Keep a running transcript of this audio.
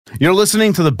You're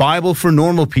listening to the Bible for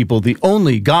Normal People, the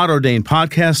only God-ordained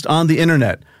podcast on the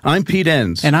internet. I'm Pete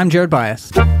Enns. And I'm Jared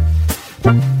Bias.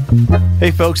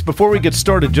 Hey folks, before we get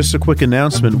started, just a quick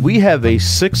announcement. We have a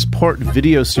 6-part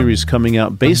video series coming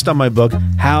out based on my book,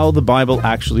 How the Bible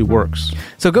Actually Works.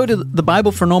 So go to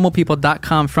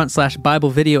thebiblefornormalpeople.com/Bible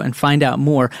video and find out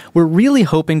more. We're really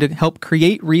hoping to help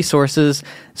create resources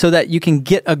so that you can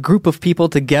get a group of people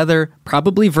together,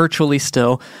 probably virtually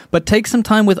still, but take some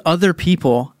time with other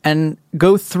people and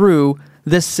go through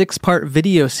this 6-part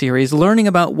video series, learning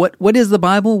about what is the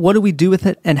Bible, what do we do with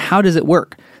it, and how does it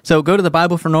work. So go to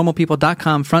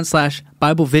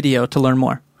thebiblefornormalpeople.com/Bible video to learn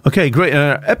more. Okay, great.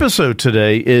 Our episode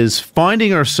today is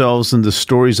Finding Ourselves in the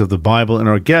Stories of the Bible, and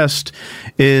our guest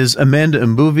is Amanda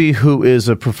Mbuvi, who is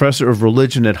a professor of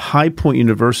religion at High Point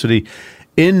University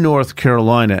in North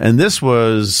Carolina. And this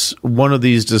was one of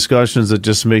these discussions that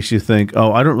just makes you think,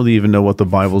 oh, I don't really even know what the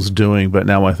Bible's doing, but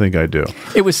now I think I do.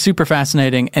 It was super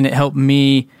fascinating, and it helped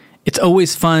me. It's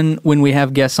always fun when we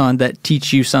have guests on that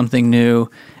teach you something new,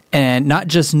 and not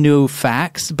just new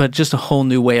facts, but just a whole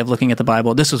new way of looking at the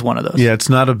Bible. This was one of those. Yeah, it's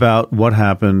not about what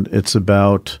happened. It's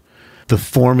about the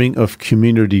forming of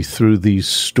community through these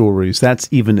stories. That's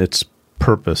even its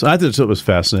purpose. I thought it was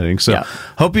fascinating. So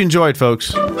Hope you enjoyed,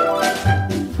 folks.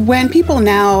 When people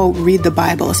now read the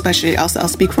Bible, especially, I'll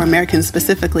speak for Americans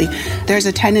specifically, there's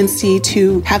a tendency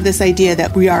to have this idea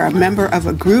that we are a member of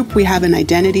a group, we have an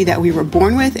identity that we were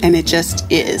born with, and it just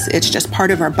is. It's just part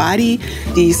of our body.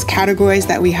 These categories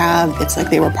that we have, it's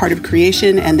like they were part of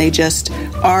creation, and they just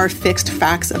are fixed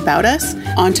facts about us,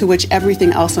 onto which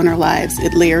everything else in our lives,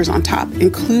 it layers on top,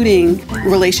 including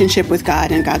relationship with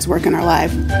God and God's work in our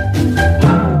life.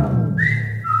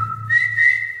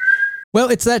 Well,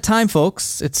 it's that time,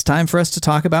 folks. It's time for us to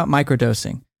talk about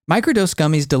microdosing. Microdose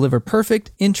gummies deliver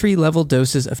perfect entry-level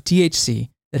doses of THC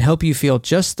that help you feel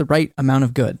just the right amount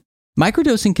of good.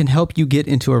 Microdosing can help you get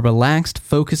into a relaxed,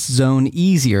 focused zone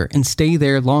easier and stay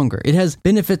there longer. It has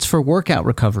benefits for workout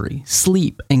recovery,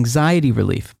 sleep, anxiety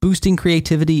relief, boosting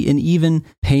creativity, and even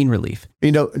pain relief.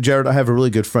 You know, Jared, I have a really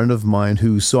good friend of mine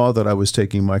who saw that I was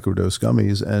taking microdose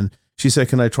gummies, and she said,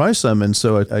 can I try some? And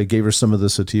so I gave her some of the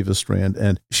sativa strand,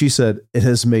 and she said it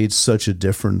has made such a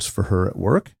difference for her at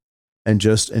work and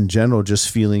just in general,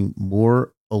 just feeling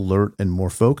more alert and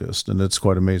more focused. And it's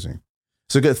quite amazing.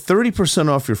 So get 30%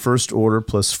 off your first order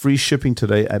plus free shipping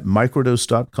today at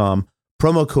microdose.com.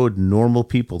 Promo code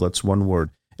NORMALPEOPLE. That's one word.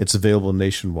 It's available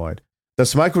nationwide.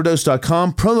 That's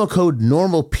microdose.com. Promo code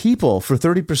NORMALPEOPLE for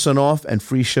 30% off and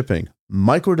free shipping.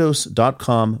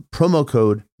 Microdose.com. Promo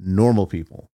code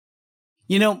NORMALPEOPLE.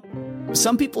 You know,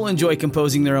 some people enjoy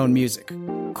composing their own music,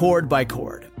 chord by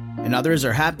chord, and others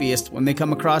are happiest when they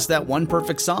come across that one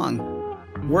perfect song.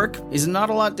 Work is not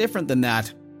a lot different than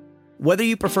that. Whether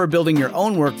you prefer building your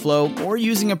own workflow or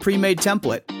using a pre-made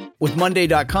template, with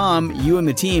Monday.com, you and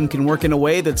the team can work in a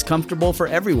way that's comfortable for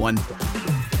everyone.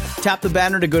 Tap the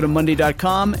banner to go to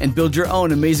Monday.com and build your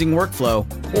own amazing workflow,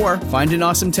 or find an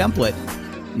awesome template.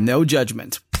 No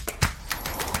judgment.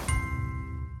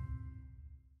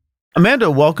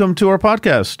 Amanda, welcome to our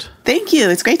podcast. Thank you.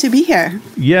 It's great to be here.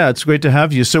 Yeah, it's great to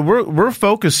have you. So we're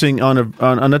focusing on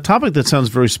a topic that sounds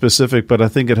very specific, but I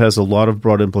think it has a lot of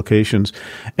broad implications,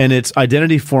 and it's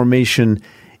identity formation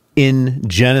in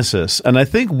Genesis. And I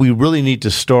think we really need to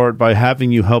start by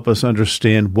having you help us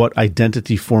understand what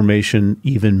identity formation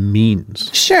even means.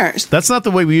 Sure. That's not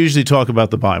the way we usually talk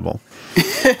about the Bible.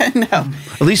 No.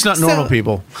 At least not normal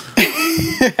people.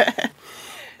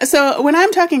 So when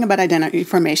I'm talking about identity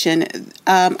formation,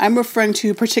 I'm referring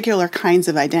to particular kinds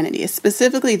of identity,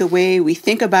 specifically the way we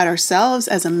think about ourselves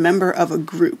as a member of a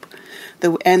group,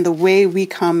 and the way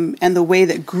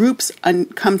that groups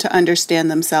come to understand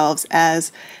themselves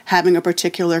as having a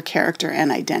particular character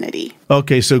and identity.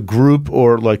 Okay, so group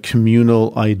or like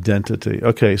communal identity.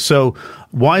 Okay, so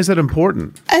why is that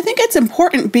important? I think it's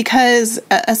important because,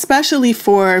 especially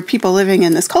for people living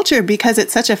in this culture, because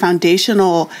it's such a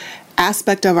foundational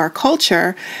aspect of our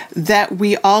culture that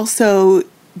we also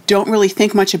don't really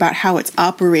think much about how it's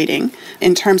operating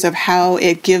in terms of how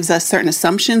it gives us certain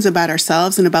assumptions about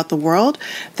ourselves and about the world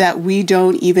that we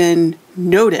don't even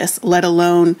notice, let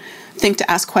alone think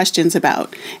to ask questions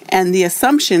about. And the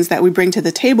assumptions that we bring to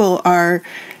the table are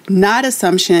not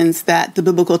assumptions that the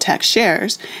biblical text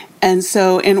shares. And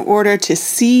so in order to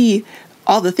see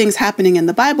all the things happening in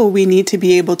the Bible, we need to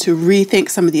be able to rethink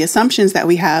some of the assumptions that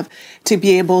we have to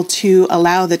be able to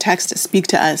allow the text to speak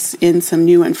to us in some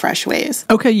new and fresh ways.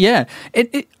 Okay, yeah.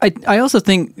 I also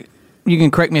think you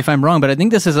can correct me if I'm wrong, but I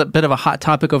think this is a bit of a hot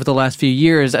topic over the last few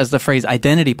years as the phrase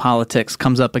identity politics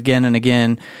comes up again and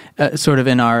again, sort of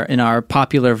in our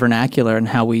popular vernacular and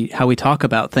how we talk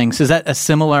about things. Is that a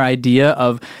similar idea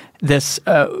of this,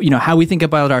 how we think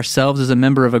about ourselves as a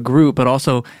member of a group, but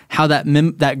also how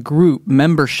that group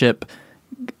membership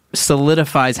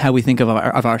solidifies how we think of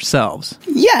ourselves?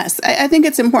 Yes, I think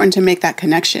it's important to make that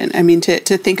connection. I mean, to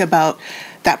think about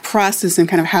that process and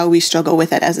kind of how we struggle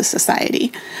with it as a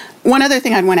society. One other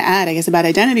thing I'd want to add, I guess, about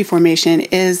identity formation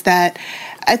is that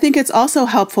I think it's also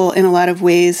helpful in a lot of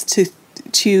ways to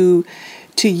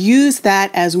use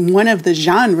that as one of the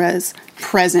genres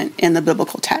present in the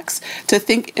biblical text. To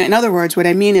think, in other words, what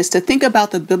I mean is to think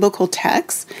about the biblical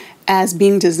text as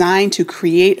being designed to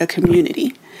create a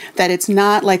community. That it's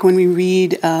not like when we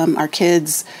read our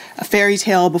kids a fairy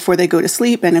tale before they go to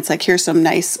sleep, and it's like, here's some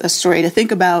nice story to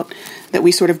think about, that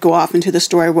we sort of go off into the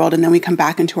story world and then we come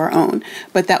back into our own.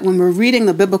 But that when we're reading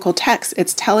the biblical text,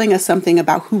 it's telling us something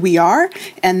about who we are,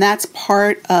 and that's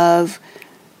part of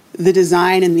the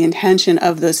design and the intention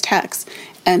of those texts.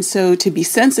 And so to be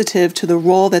sensitive to the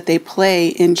role that they play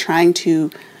in trying to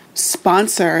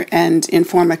sponsor and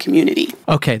inform a community.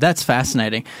 Okay, that's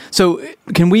fascinating. So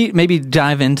can we maybe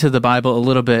dive into the Bible a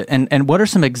little bit, and what are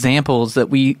some examples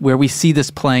where we see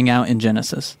this playing out in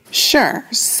Genesis? Sure.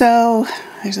 So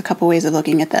there's a couple ways of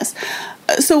looking at this.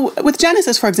 So with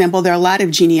Genesis, for example, there are a lot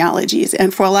of genealogies.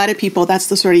 And for a lot of people, that's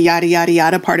the sort of yada, yada,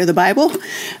 yada part of the Bible.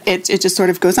 It just sort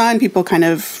of goes on. People kind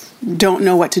of don't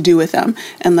know what to do with them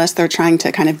unless they're trying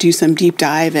to kind of do some deep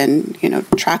dive and,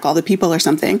 track all the people or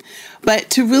something. But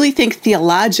to really think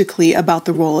theologically about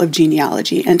the role of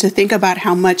genealogy and to think about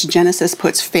how much Genesis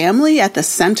puts family at the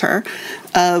center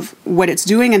of what it's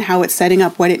doing and how it's setting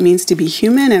up what it means to be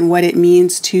human and what it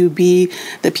means to be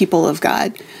the people of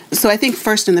God. So I think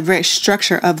first in the very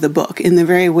structure of the book, in the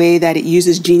very way that it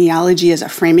uses genealogy as a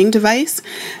framing device,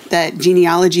 that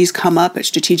genealogies come up at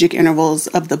strategic intervals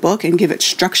of the book and give it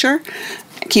structure,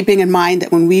 keeping in mind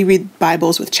that when we read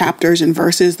Bibles with chapters and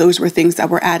verses, those were things that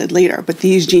were added later. But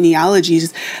these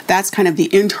genealogies, that's kind of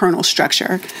the internal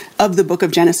structure of the book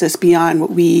of Genesis beyond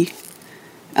what we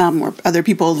or other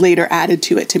people later added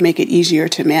to it to make it easier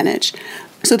to manage.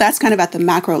 So that's kind of at the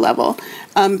macro level.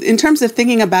 In terms of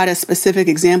thinking about a specific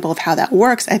example of how that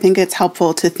works, I think it's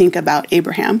helpful to think about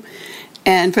Abraham.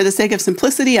 And for the sake of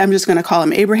simplicity, I'm just going to call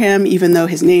him Abraham, even though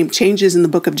his name changes in the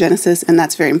book of Genesis, and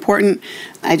that's very important.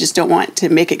 I just don't want to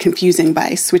make it confusing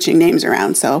by switching names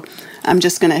around, so I'm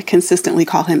just going to consistently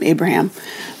call him Abraham.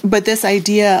 But this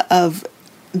idea of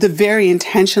the very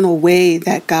intentional way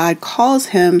that God calls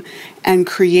him and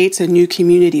creates a new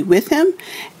community with him,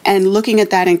 and looking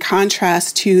at that in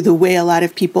contrast to the way a lot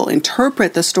of people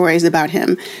interpret the stories about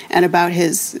him and about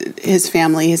his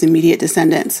family, his immediate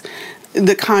descendants,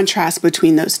 the contrast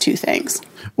between those two things.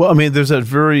 Well, I mean, there's that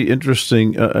very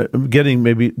interesting, getting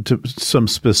maybe to some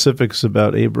specifics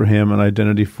about Abraham and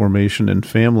identity formation and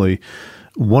family.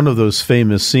 One of those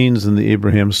famous scenes in the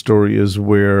Abraham story is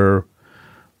where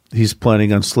he's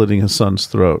planning on slitting his son's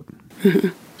throat.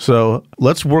 So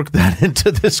let's work that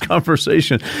into this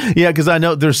conversation. Yeah, because I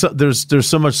know there's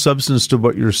so much substance to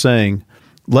what you're saying.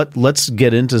 Let's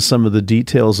get into some of the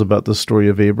details about the story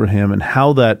of Abraham and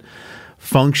how that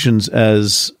functions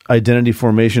as identity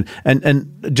formation.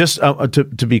 And just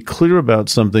to be clear about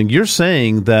something, you're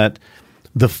saying that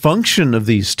the function of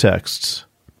these texts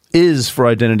is for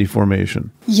identity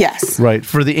formation. Yes. Right.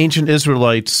 For the ancient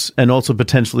Israelites and also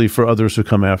potentially for others who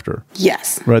come after.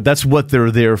 Yes. Right. That's what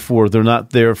they're there for. They're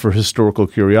not there for historical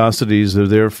curiosities. They're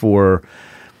there for,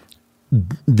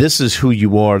 this is who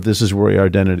you are. This is where your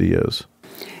identity is.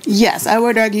 Yes, I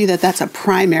would argue that that's a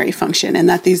primary function and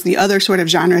that the other sort of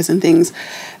genres and things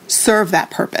serve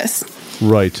that purpose.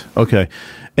 Right. Okay.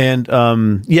 And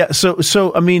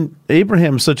so I mean,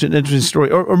 Abraham's such an interesting story,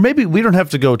 or maybe we don't have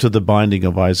to go to the Binding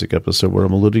of Isaac episode where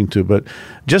I'm alluding to, but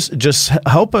just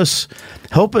help us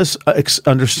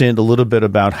understand a little bit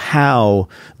about how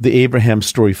the Abraham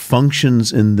story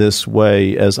functions in this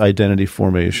way as identity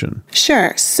formation.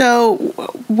 Sure. So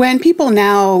when people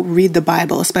now read the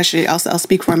Bible, especially I'll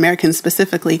speak for Americans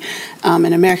specifically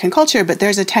in American culture, but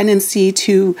there's a tendency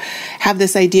to have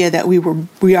this idea that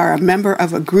we are a member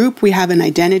of a group, we have an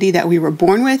identity that we were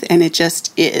born with, and it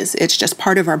just is. It's just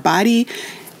part of our body.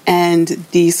 And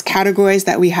these categories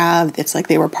that we have, it's like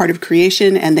they were part of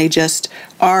creation and they just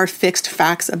are fixed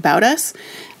facts about us,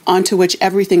 onto which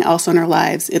everything else in our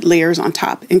lives, it layers on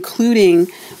top, including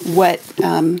what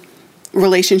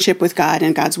relationship with God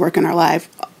and God's work in our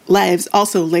lives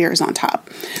also layers on top.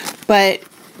 But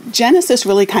Genesis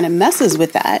really kind of messes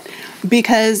with that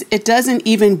because it doesn't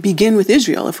even begin with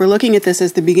Israel. If we're looking at this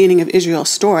as the beginning of Israel's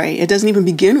story, it doesn't even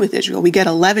begin with Israel. We get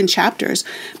 11 chapters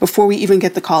before we even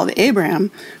get the call of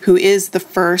Abraham, who is the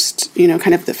first,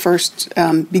 kind of the first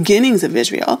beginnings of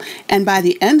Israel. And by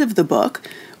the end of the book,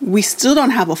 we still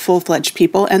don't have a full-fledged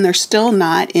people, and they're still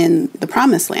not in the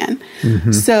promised land.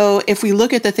 Mm-hmm. So if we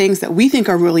look at the things that we think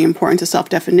are really important to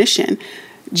self-definition,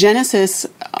 Genesis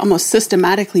almost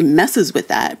systematically messes with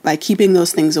that by keeping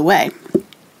those things away,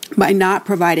 by not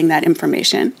providing that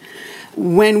information.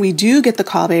 When we do get the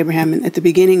call of Abraham at the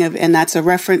beginning of, and that's a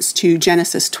reference to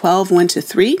Genesis 12,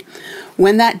 1-3,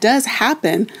 when that does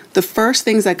happen, the first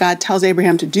things that God tells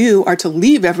Abraham to do are to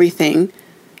leave everything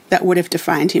that would have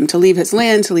defined him, to leave his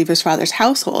land, to leave his father's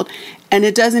household. And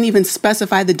it doesn't even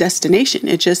specify the destination.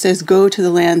 It just says, go to the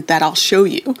land that I'll show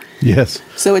you. Yes.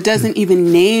 So it doesn't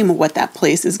even name what that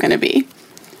place is going to be.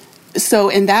 So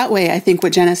in that way, I think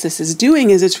what Genesis is doing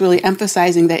is it's really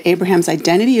emphasizing that Abraham's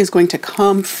identity is going to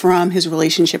come from his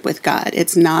relationship with God.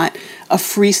 It's not a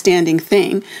freestanding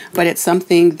thing, but it's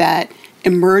something that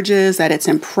emerges, that it's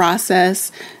in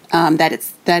process, that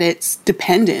it's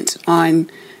dependent on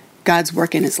God's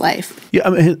work in his life. Yeah, I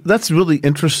mean, that's really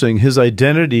interesting. His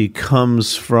identity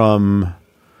comes from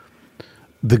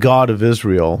the God of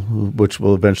Israel, which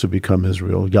will eventually become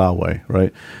Israel, Yahweh,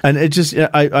 right? And it just,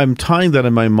 I'm tying that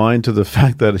in my mind to the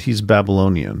fact that he's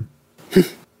Babylonian.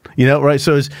 Right?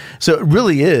 So it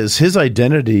really is his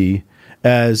identity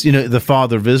as, the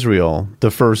father of Israel,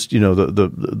 the first,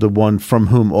 the one from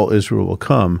whom all Israel will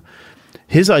come.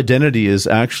 His identity is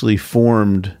actually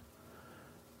formed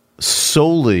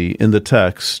solely in the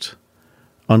text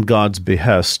on God's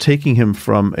behest, taking him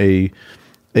from a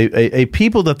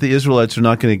people that the Israelites are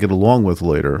not going to get along with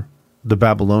later, the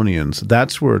Babylonians.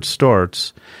 That's where it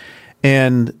starts.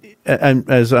 And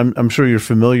as I'm sure you're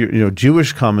familiar,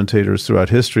 Jewish commentators throughout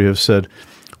history have said,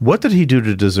 what did he do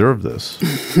to deserve this?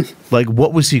 Like,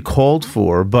 what was he called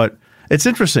for? But it's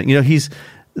interesting, he's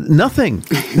nothing.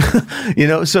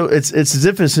 So it's as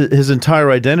if his entire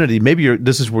identity,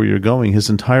 this is where you're going, his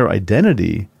entire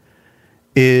identity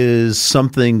is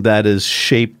something that is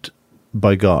shaped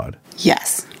by God.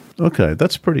 Yes. Okay,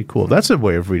 that's pretty cool. That's a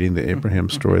way of reading the Abraham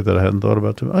story that I hadn't thought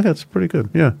about too. Okay, that's pretty good.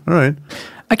 Yeah, all right.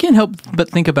 I can't help but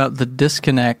think about the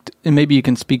disconnect, and maybe you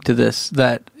can speak to this,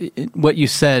 that what you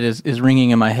said is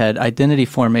ringing in my head. Identity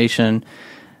formation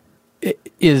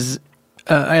is,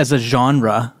 as a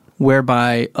genre,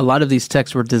 whereby a lot of these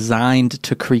texts were designed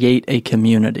to create a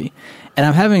community. And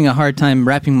I'm having a hard time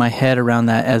wrapping my head around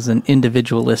that as an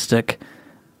individualistic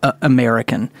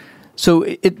American. So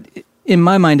in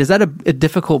my mind, is that a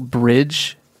difficult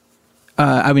bridge?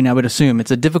 I would assume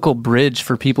it's a difficult bridge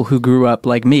for people who grew up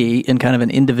like me in kind of an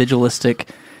individualistic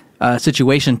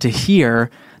situation to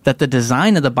hear that the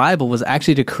design of the Bible was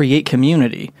actually to create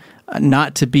community,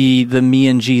 not to be the me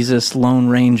and Jesus Lone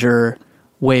Ranger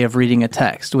way of reading a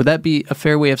text. Would that be a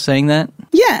fair way of saying that?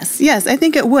 Yes, I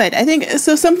think it would. I think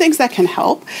so. Some things that can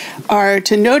help are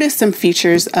to notice some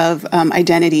features of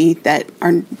identity that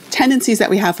are tendencies that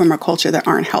we have from our culture that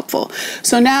aren't helpful.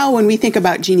 So now when we think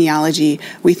about genealogy,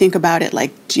 we think about it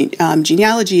like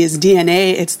genealogy is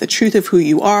DNA. It's the truth of who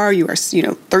you are. You are,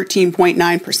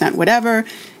 13.9% whatever,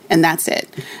 and that's it.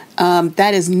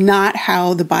 That is not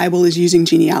how the Bible is using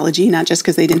genealogy, not just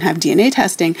because they didn't have DNA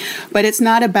testing, but it's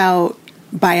not about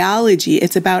biology.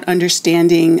 It's about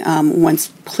understanding one's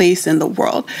place in the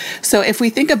world. So if we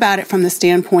think about it from the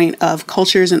standpoint of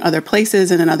cultures in other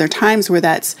places and in other times where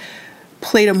that's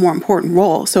played a more important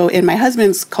role. So in my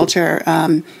husband's culture,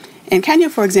 in Kenya,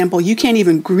 for example, you can't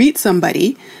even greet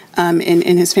somebody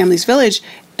in his family's village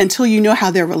until you know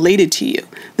how they're related to you.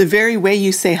 The very way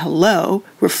you say hello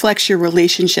reflects your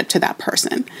relationship to that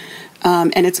person.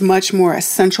 And it's much more a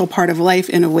central part of life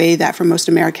in a way that for most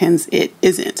Americans, it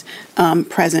isn't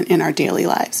present in our daily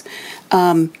lives.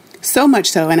 So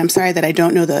much so, and I'm sorry that I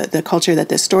don't know the culture that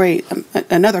this story,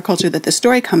 another culture that this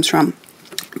story comes from,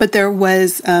 but there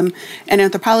was an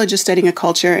anthropologist studying a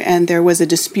culture, and there was a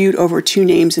dispute over two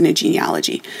names in a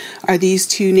genealogy. Are these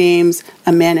two names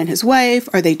a man and his wife?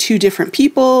 Are they two different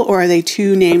people, or are they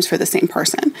two names for the same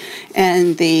person?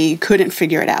 And they couldn't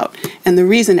figure it out. And the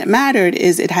reason it mattered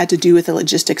is it had to do with the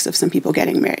logistics of some people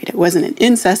getting married. It wasn't an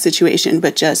incest situation,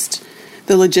 but just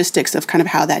the logistics of kind of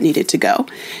how that needed to go.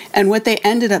 And what they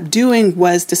ended up doing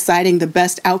was deciding the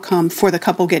best outcome for the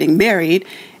couple getting married,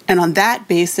 and on that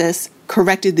basis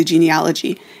corrected the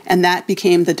genealogy, and that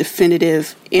became the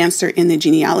definitive answer in the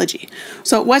genealogy.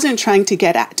 So it wasn't trying to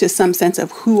get at to some sense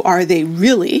of who are they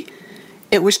really.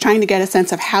 It was trying to get a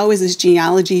sense of how is this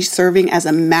genealogy serving as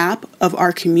a map of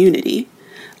our community,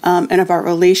 and of our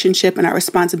relationship and our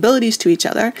responsibilities to each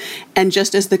other. And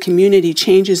just as the community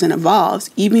changes and evolves,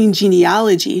 even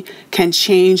genealogy can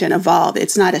change and evolve.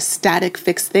 It's not a static,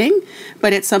 fixed thing,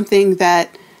 but it's something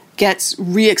that gets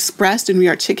re-expressed and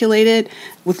re-articulated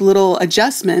with little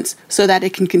adjustments so that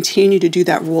it can continue to do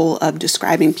that role of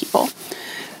describing people.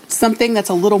 Something that's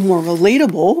a little more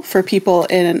relatable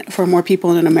for more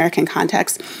people in an American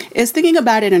context is thinking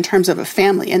about it in terms of a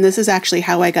family. And this is actually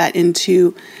how I got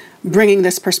into bringing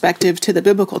this perspective to the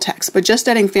biblical text, but just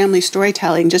studying family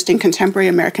storytelling just in contemporary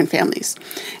American families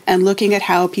and looking at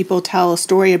how people tell a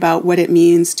story about what it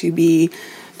means to be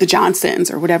the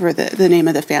Johnsons or whatever the name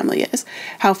of the family is,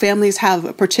 how families have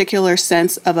a particular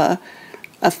sense of a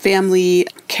family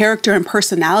character and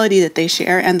personality that they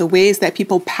share and the ways that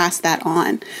people pass that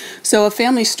on. So a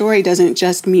family story doesn't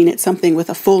just mean it's something with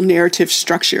a full narrative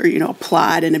structure, a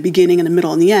plot and a beginning and a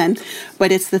middle and the end,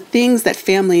 but it's the things that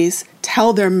families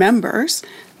tell their members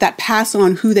that pass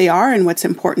on who they are and what's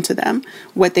important to them,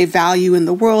 what they value in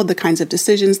the world, the kinds of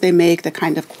decisions they make, the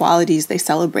kind of qualities they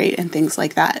celebrate, and things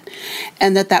like that.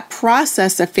 And that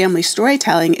process of family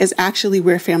storytelling is actually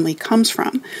where family comes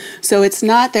from. So it's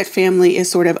not that family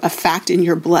is sort of a fact in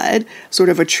your blood, sort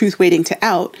of a truth waiting to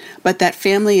out, but that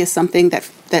family is something that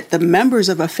the members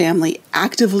of a family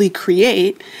actively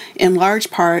create in large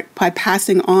part by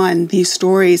passing on these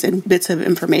stories and bits of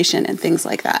information and things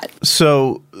like that.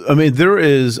 So, I mean, there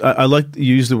is, I like to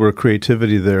use the word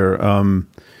creativity there.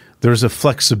 There's a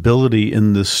flexibility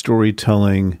in the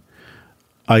storytelling,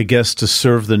 I guess, to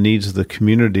serve the needs of the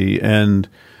community. And,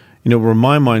 where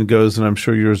my mind goes, and I'm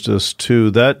sure yours does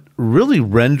too, that really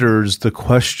renders the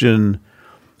question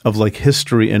of like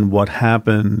history and what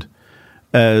happened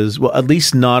as well, at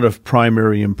least not of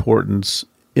primary importance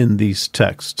in these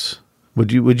texts.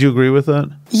 Would you agree with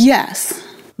that? Yes.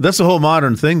 That's a whole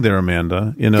modern thing there,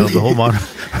 Amanda. The whole modern.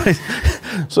 Right?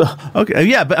 So okay,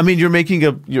 yeah, but I mean, you're making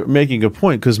a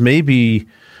point because maybe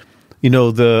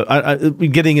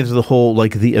getting into the whole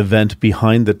like the event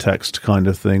behind the text kind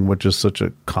of thing, which is such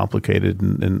a complicated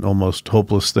and almost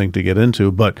hopeless thing to get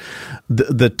into. But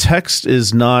the text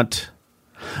is not.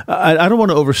 I don't want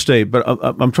to overstate, but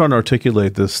I'm trying to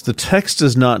articulate this. The text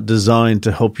is not designed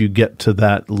to help you get to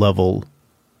that level,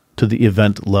 to the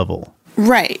event level.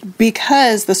 Right,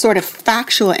 because the sort of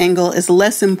factual angle is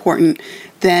less important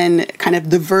than kind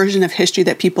of the version of history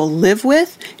that people live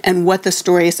with and what the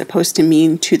story is supposed to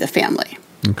mean to the family.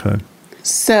 Okay.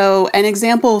 So an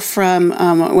example from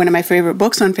one of my favorite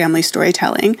books on family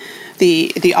storytelling,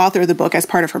 the author of the book, as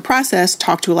part of her process,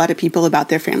 talked to a lot of people about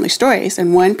their family stories.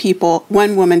 And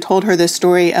one woman told her this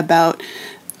story about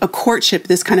a courtship,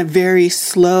 this kind of very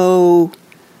slow,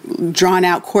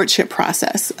 drawn-out courtship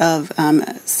process of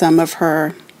some of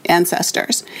her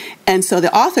ancestors. And so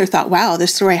the author thought, wow,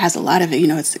 this story has a lot of it.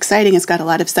 It's exciting. It's got a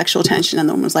lot of sexual tension. And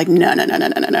the woman was like,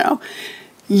 no.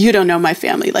 You don't know my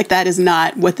family. Like, that is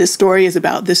not what this story is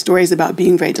about. This story is about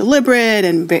being very deliberate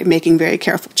and making very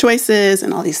careful choices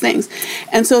and all these things.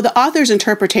 And so the author's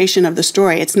interpretation of the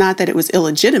story, it's not that it was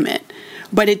illegitimate,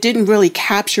 but it didn't really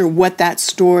capture what that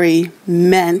story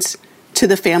meant to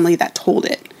the family that told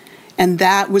it. And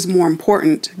that was more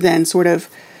important than sort of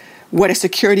what a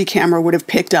security camera would have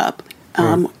picked up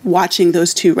watching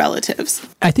those two relatives.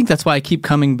 I think that's why I keep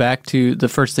coming back to the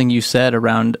first thing you said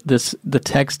around the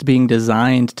text being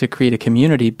designed to create a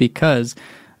community, because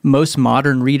most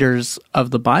modern readers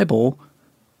of the Bible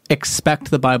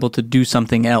expect the Bible to do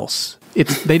something else.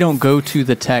 They don't go to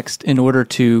the text in order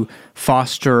to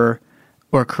foster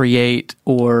or create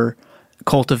or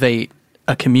cultivate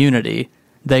a community.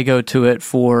 They go to it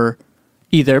for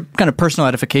either kind of personal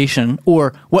edification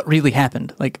or what really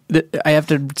happened. Like, I have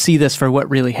to see this for what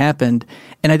really happened.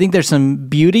 And I think there's some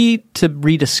beauty to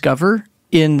rediscover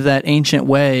in that ancient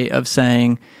way of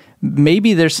saying,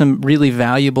 maybe there's some really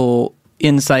valuable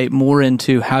insight more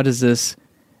into how does this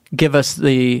give us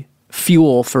the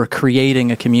fuel for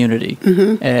creating a community.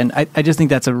 Mm-hmm. And I just think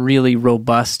that's a really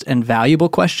robust and valuable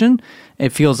question. It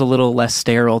feels a little less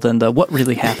sterile than the what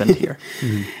really happened here.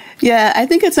 Mm-hmm. Yeah, I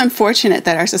think it's unfortunate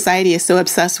that our society is so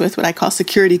obsessed with what I call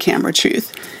security camera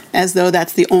truth, as though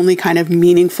that's the only kind of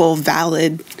meaningful,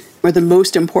 valid, or the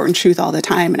most important truth all the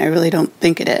time, and I really don't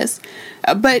think it is.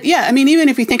 But yeah, I mean, even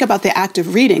if we think about the act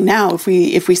of reading now, if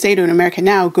we say to an American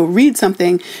now, go read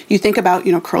something, you think about,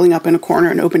 curling up in a corner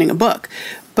and opening a book.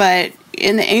 But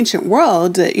in the ancient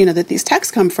world, that these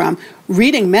texts come from,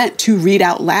 reading meant to read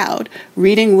out loud.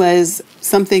 Reading was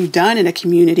something done in a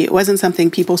community. It wasn't something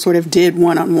people sort of did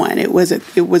one-on-one. It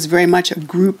was very much a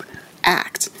group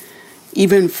act.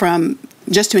 Even from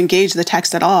just to engage the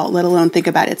text at all, let alone think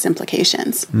about its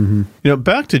implications.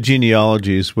 Back to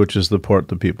genealogies, which is the part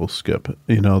that people skip,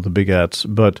 the begats.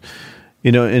 But,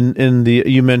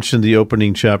 you mentioned the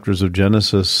opening chapters of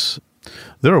Genesis.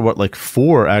 There are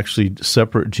 4 actually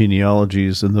separate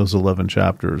genealogies in those 11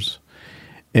 chapters.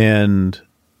 And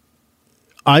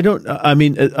I don't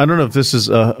know if this is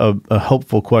a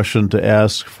helpful question to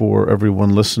ask for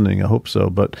everyone listening. I hope so.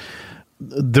 But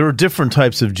there are different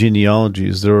types of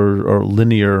genealogies. There are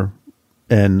linear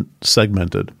and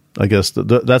segmented. I guess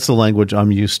that's the language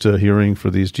I'm used to hearing for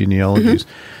these genealogies.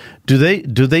 Do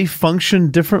they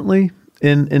function differently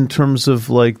in terms of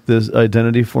this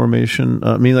identity formation?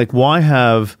 Why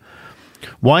have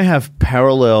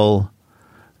parallel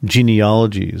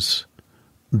genealogies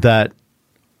that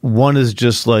one is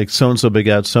just so-and-so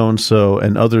begat so-and-so,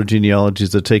 and other genealogies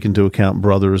that take into account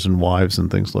brothers and wives and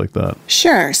things like that?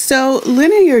 Sure. So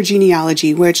linear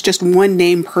genealogy, where it's just one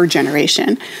name per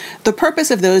generation, the purpose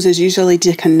of those is usually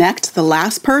to connect the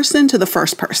last person to the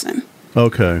first person.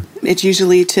 Okay. It's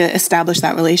usually to establish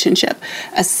that relationship.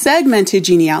 A segmented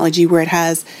genealogy where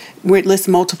it lists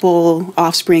multiple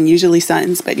offspring, usually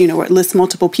sons, but where it lists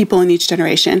multiple people in each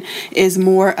generation, is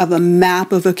more of a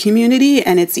map of a community.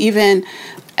 And it's even,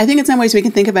 I think in some ways we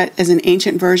can think of it as an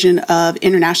ancient version of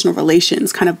international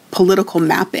relations, kind of political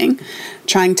mapping,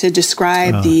 trying to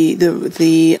describe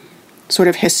the sort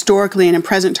of historically and in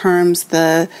present terms,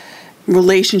 the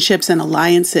relationships and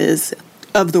alliances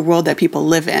of the world that people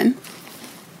live in.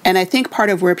 And I think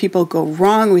part of where people go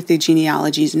wrong with the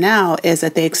genealogies now is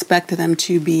that they expect them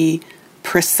to be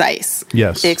precise.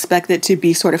 Yes. They expect it to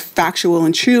be sort of factual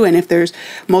and true. And if there's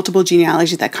multiple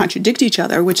genealogies that contradict each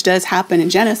other, which does happen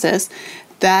in Genesis,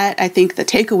 that I think the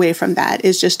takeaway from that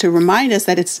is just to remind us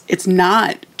that it's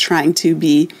not trying to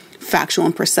be factual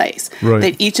and precise. Right.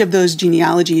 That each of those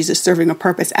genealogies is serving a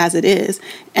purpose as it is,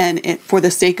 and for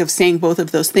the sake of saying both of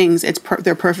those things,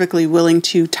 they're perfectly willing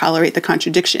to tolerate the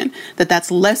contradiction. That's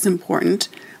less important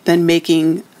than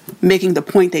making the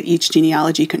point that each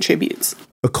genealogy contributes.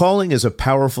 A calling is a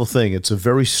powerful thing. It's a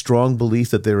very strong belief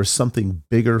that there is something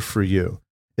bigger for you.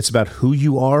 It's about who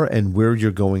you are and where you're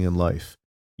going in life.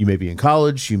 You may be in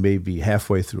college, you may be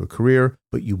halfway through a career,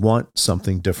 but you want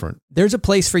something different. There's a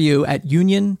place for you at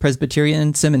Union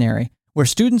Presbyterian Seminary, where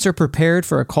students are prepared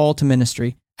for a call to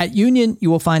ministry. At Union,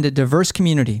 you will find a diverse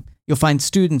community. You'll find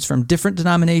students from different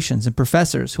denominations and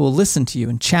professors who will listen to you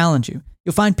and challenge you.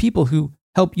 You'll find people who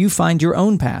help you find your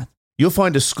own path. You'll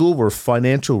find a school where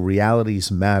financial realities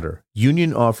matter.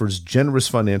 Union offers generous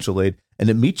financial aid, and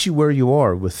it meets you where you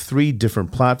are with 3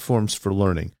 different platforms for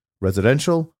learning: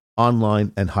 residential,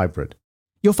 online, and hybrid.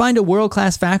 You'll find a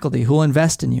world-class faculty who will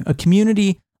invest in you, a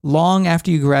community long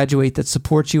after you graduate that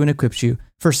supports you and equips you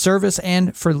for service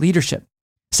and for leadership.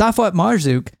 Safwat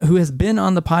Marzouk, who has been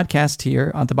on the podcast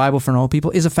here on the Bible for Normal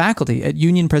People, is a faculty at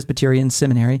Union Presbyterian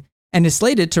Seminary and is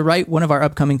slated to write one of our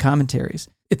upcoming commentaries.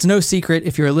 It's no secret,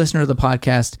 if you're a listener to the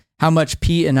podcast, how much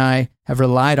Pete and I have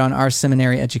relied on our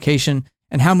seminary education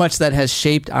and how much that has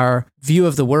shaped our view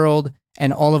of the world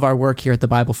and all of our work here at the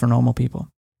Bible for Normal People.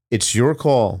 It's your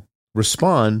call.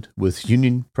 Respond with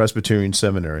Union Presbyterian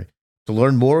Seminary. To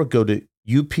learn more, go to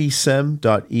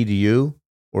upsem.edu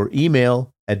or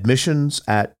email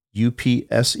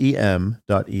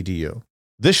admissions@upsem.edu.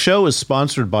 This show is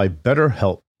sponsored by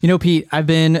BetterHelp. Pete, I've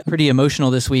been pretty emotional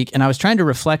this week, and I was trying to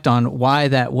reflect on why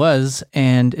that was.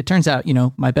 And it turns out,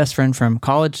 my best friend from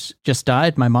college just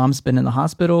died. My mom's been in the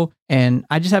hospital, and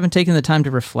I just haven't taken the time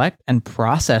to reflect and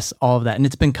process all of that. And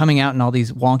it's been coming out in all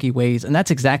these wonky ways. And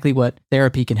that's exactly what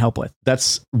therapy can help with.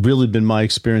 That's really been my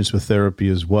experience with therapy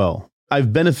as well.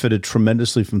 I've benefited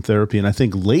tremendously from therapy. And I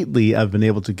think lately I've been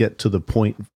able to get to the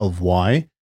point of why.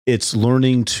 It's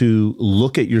learning to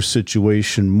look at your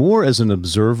situation more as an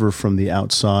observer from the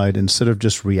outside instead of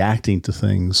just reacting to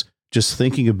things, just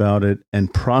thinking about it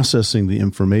and processing the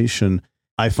information.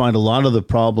 I find a lot of the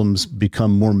problems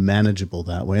become more manageable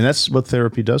that way. And that's what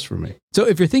therapy does for me. So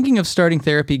if you're thinking of starting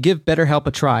therapy, give BetterHelp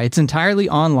a try. It's entirely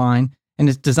online and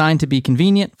it's designed to be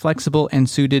convenient, flexible, and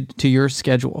suited to your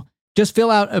schedule. Just fill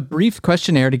out a brief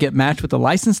questionnaire to get matched with a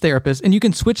licensed therapist, and you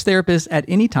can switch therapists at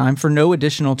any time for no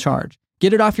additional charge.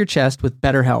 Get it off your chest with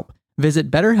BetterHelp.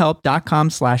 Visit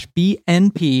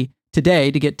betterhelp.com/BNP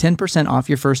today to get 10% off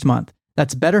your first month.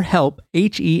 That's BetterHelp,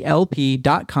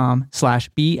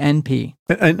 HELP.com/BNP.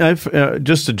 And I've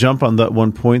just to jump on that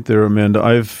one point there, Amanda,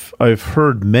 I've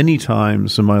heard many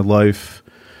times in my life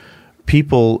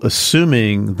people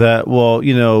assuming that,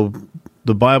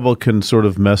 the Bible can sort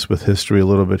of mess with history a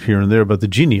little bit here and there, but the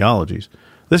genealogies,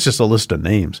 that's just a list of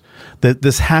names. That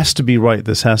this has to be right,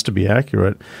 this has to be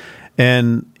accurate.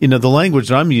 And, the language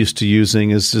that I'm used to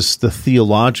using is just the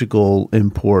theological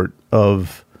import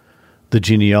of the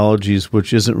genealogies,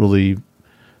 which isn't really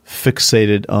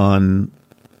fixated on,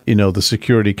 the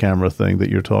security camera thing that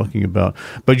you're talking about.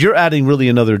 But you're adding really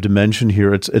another dimension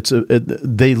here.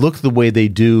 They look the way they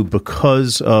do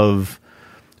because of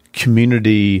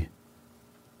community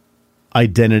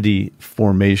identity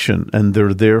formation, and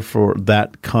they're there for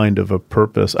that kind of a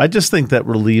purpose. I just think that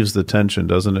relieves the tension,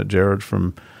 doesn't it, Jared,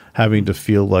 from having to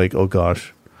feel like, oh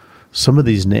gosh, some of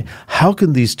these how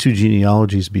can these two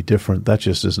genealogies be different? That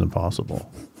just isn't possible.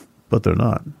 But they're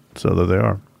not. So there they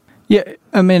are. Yeah,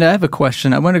 I mean, I have a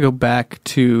question. I want to go back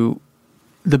to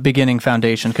the beginning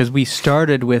foundation, because we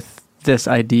started with this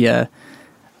idea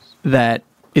that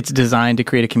it's designed to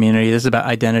create a community. This is about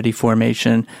identity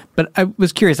formation. But I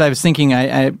was curious. I was thinking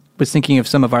of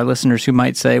some of our listeners who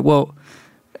might say, well,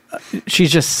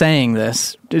 she's just saying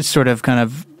this. It's sort of kind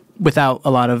of without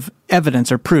a lot of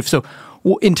evidence or proof. So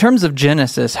in terms of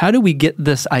Genesis, how do we get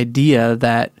this idea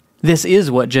that this is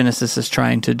what Genesis is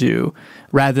trying to do,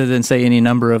 rather than, say, any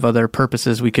number of other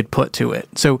purposes we could put to it?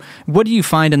 So what do you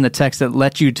find in the text that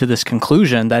led you to this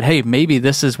conclusion that, hey, maybe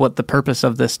this is what the purpose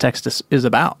of this text is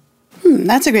about?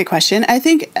 That's a great question. I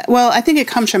think it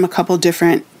comes from a couple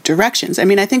different directions. I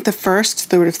mean, I think the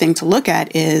first sort of thing to look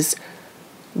at is,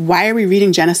 why are we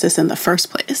reading Genesis in the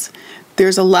first place?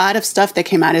 There's a lot of stuff that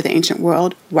came out of the ancient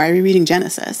world. Why are we reading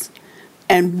Genesis?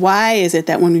 And why is it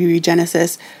that when we read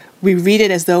Genesis, we read it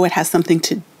as though it has something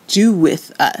to do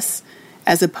with us,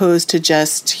 as opposed to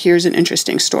just, here's an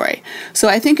interesting story? So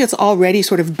I think it's already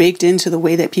sort of baked into the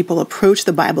way that people approach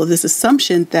the Bible, this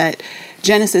assumption that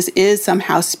Genesis is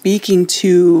somehow speaking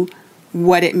to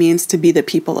what it means to be the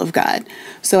people of God.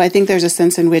 So I think there's a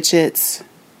sense in which it's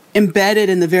embedded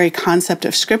in the very concept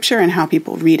of Scripture and how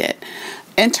people read it.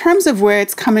 In terms of where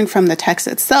it's coming from, the text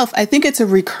itself, I think it's a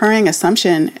recurring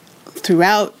assumption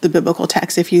throughout the biblical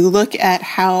text. If you look at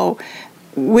how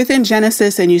within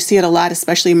Genesis, and you see it a lot,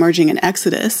 especially emerging in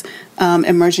Exodus,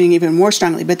 emerging even more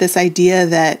strongly, but this idea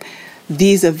that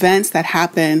these events that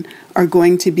happen are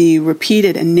going to be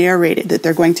repeated and narrated, that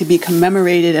they're going to be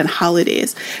commemorated in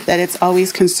holidays, that it's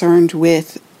always concerned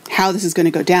with how this is going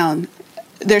to go down.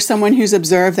 There's someone who's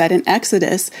observed that in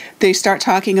Exodus, they start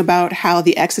talking about how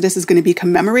the Exodus is going to be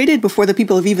commemorated before the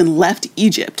people have even left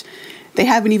Egypt. They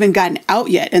haven't even gotten out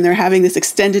yet, and they're having this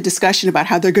extended discussion about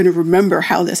how they're going to remember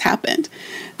how this happened,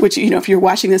 which, if you're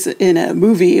watching this in a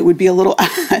movie, it would be a little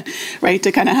odd, right,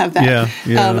 to kind of have that.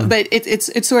 Yeah. But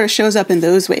it sort of shows up in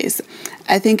those ways.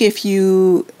 I think it's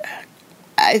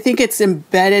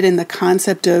embedded in the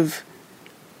concept of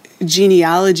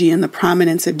genealogy and the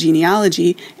prominence of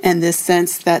genealogy, and this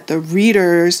sense that the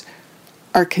readers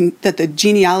that the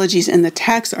genealogies in the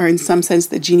text are in some sense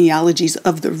the genealogies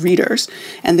of the readers.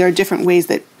 And there are different ways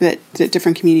that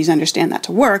different communities understand that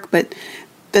to work, but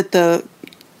that the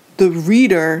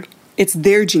reader, it's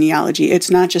their genealogy. It's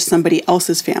not just somebody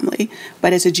else's family,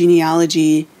 but it's a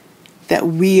genealogy that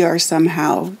we are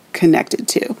somehow connected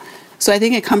to. So I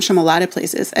think it comes from a lot of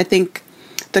places. I think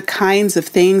the kinds of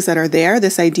things that are there,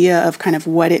 this idea of kind of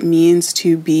what it means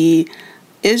to be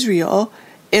Israel,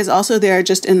 is also there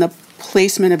just in the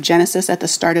placement of Genesis at the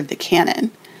start of the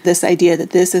canon. This idea that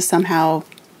this is somehow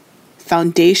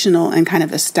foundational and kind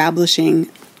of establishing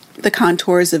the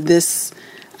contours of this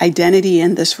identity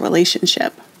and this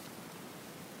relationship.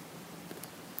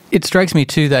 It strikes me,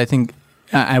 too, that I think,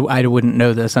 I wouldn't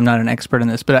know this, I'm not an expert in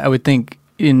this, but I would think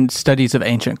in studies of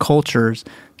ancient cultures,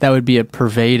 that would be a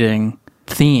pervading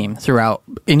theme throughout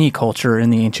any culture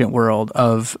in the ancient world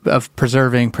of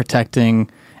preserving, protecting,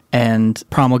 and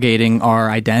promulgating our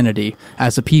identity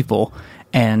as a people.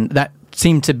 And that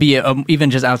seemed to be,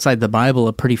 even just outside the Bible,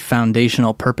 a pretty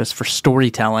foundational purpose for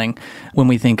storytelling when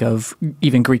we think of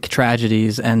even Greek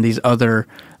tragedies and these other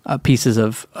pieces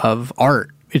of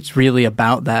art. It's really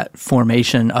about that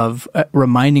formation of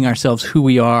reminding ourselves who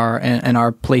we are and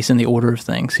our place in the order of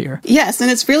things here. Yes,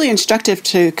 and it's really instructive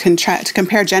to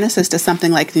compare Genesis to something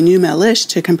like the Enuma Elish,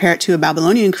 to compare it to a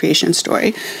Babylonian creation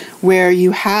story, where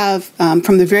you have,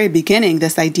 from the very beginning,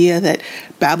 this idea that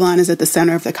Babylon is at the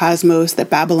center of the cosmos, that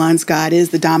Babylon's God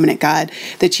is the dominant God,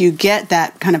 that you get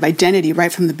that kind of identity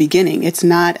right from the beginning. It's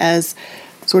not as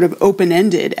sort of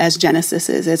open-ended as Genesis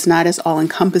is. It's not as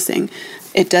all-encompassing.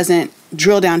 It doesn't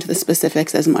drill down to the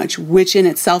specifics as much, which in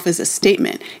itself is a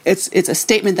statement. It's a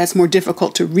statement that's more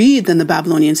difficult to read than the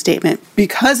Babylonian statement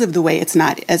because of the way it's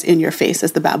not as in your face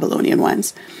as the Babylonian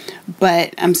ones.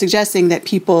 But I'm suggesting that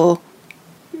people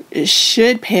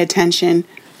should pay attention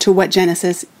to what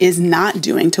Genesis is not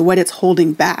doing, to what it's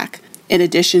holding back. in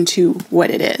addition to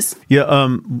what it is. Yeah,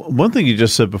 one thing you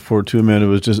just said before too, Amanda,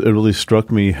 was just, it really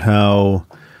struck me how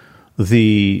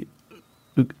the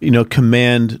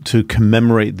command to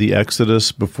commemorate the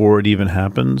Exodus before it even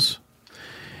happens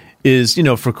is,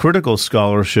 for critical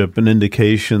scholarship, an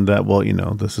indication that, well,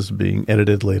 this is being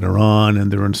edited later on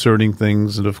and they're inserting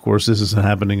things. And of course, this isn't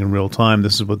happening in real time.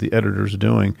 This is what the editor's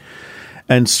doing.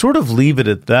 And sort of leave it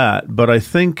at that. But I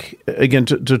think, again,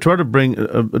 to try to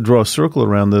draw a circle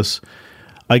around this,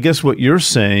 I guess what you're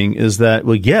saying is that,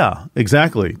 well, yeah,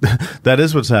 exactly. That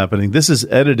is what's happening. This is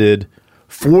edited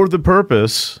for the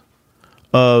purpose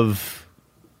of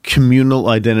communal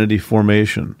identity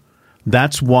formation.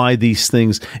 That's why these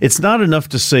things, it's not enough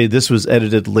to say this was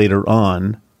edited later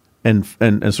on and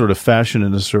sort of fashioned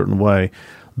in a certain way.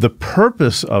 The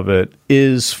purpose of it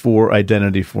is for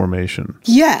identity formation.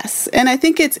 Yes, and I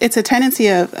think it's a tendency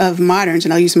of moderns,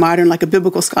 and I'll use modern like a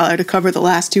biblical scholar to cover the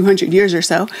last 200 years or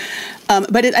so.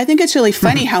 But I think it's really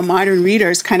funny how modern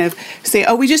readers kind of say,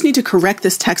 oh, we just need to correct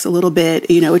this text a little bit.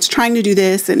 It's trying to do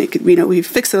this, and it could, we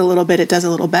fix it a little bit, it does a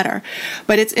little better.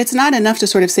 But it's not enough to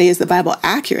sort of say, is the Bible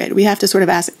accurate? We have to sort of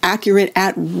ask, accurate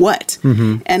at what?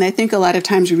 Mm-hmm. And I think a lot of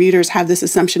times readers have this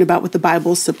assumption about what the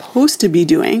Bible's supposed to be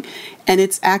doing, and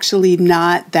it's actually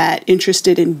not that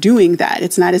interested in doing that.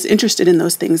 It's not as interested in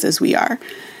those things as we are.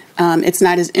 It's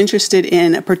not as interested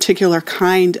in a particular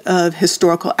kind of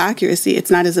historical accuracy.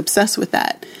 It's not as obsessed with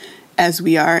that as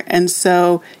we are. And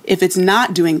so if it's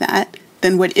not doing that,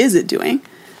 then what is it doing?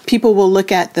 People will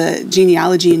look at the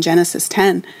genealogy in Genesis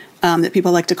 10 that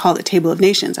people like to call the Table of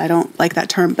Nations. I don't like that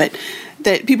term, but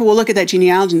that people will look at that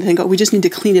genealogy and think, oh, we just need to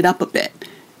clean it up a bit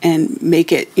and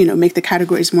make it, make the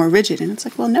categories more rigid. And it's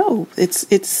like, well, no,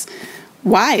 it's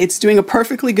why? It's doing a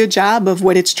perfectly good job of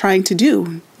what it's trying to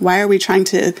do. Why are we trying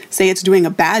to say it's doing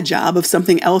a bad job of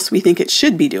something else we think it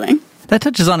should be doing? That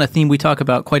touches on a theme we talk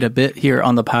about quite a bit here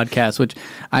on the podcast, which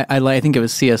I think it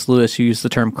was C.S. Lewis who used the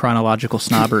term chronological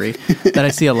snobbery, that I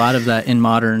see a lot of that in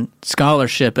modern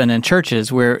scholarship and in churches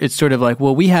where it's sort of like,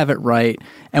 well, we have it right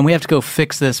and we have to go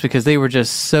fix this because they were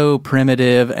just so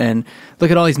primitive and look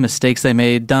at all these mistakes they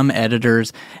made, dumb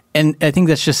editors. And I think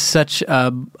that's just such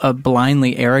a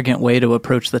blindly arrogant way to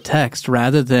approach the text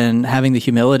rather than having the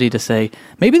humility to say,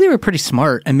 maybe they were pretty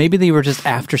smart and maybe they were just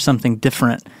after something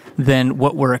different than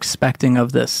what we're expecting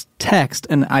of this text.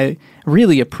 And I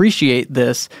really appreciate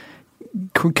this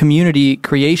community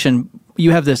creation.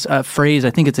 You have this phrase,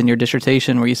 I think it's in your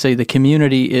dissertation, where you say the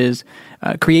community is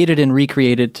created and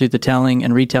recreated through the telling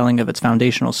and retelling of its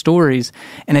foundational stories.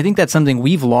 And I think that's something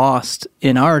we've lost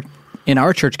in our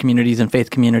church communities and faith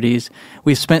communities.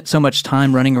 We've spent so much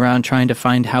time running around trying to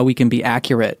find how we can be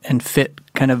accurate and fit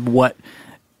kind of what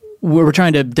we're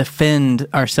trying to defend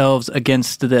ourselves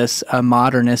against this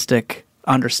modernistic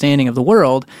understanding of the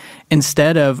world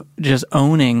instead of just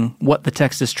owning what the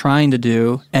text is trying to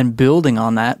do and building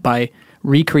on that by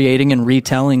recreating and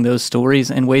retelling those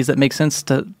stories in ways that make sense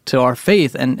to our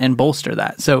faith and bolster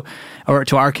that. So, or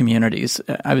to our communities,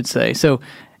 I would say. So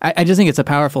I just think it's a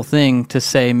powerful thing to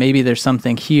say maybe there's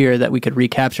something here that we could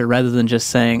recapture rather than just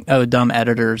saying, oh, dumb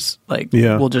editors,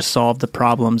 we'll just solve the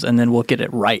problems and then we'll get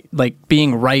it right. Like,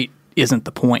 being right isn't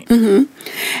the point. Mm-hmm.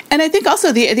 And I think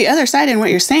also the other side in what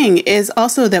you're saying is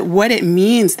also that what it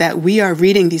means that we are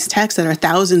reading these texts that are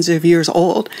thousands of years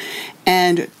old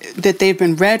and that they've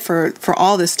been read for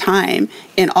all this time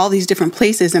in all these different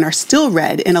places and are still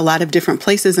read in a lot of different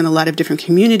places in a lot of different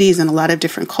communities and a lot of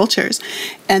different cultures.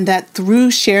 And that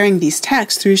through sharing these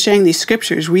texts, through sharing these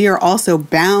scriptures, we are also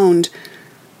bound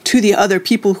to the other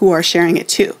people who are sharing it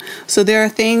too. So there are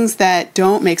things that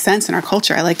don't make sense in our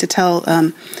culture. I like to tell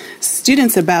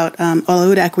students about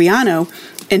Olaud Equiano.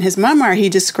 In his memoir, he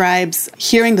describes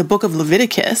hearing the book of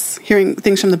Leviticus, hearing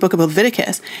things from the book of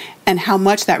Leviticus, and how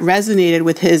much that resonated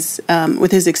with his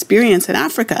experience in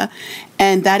Africa.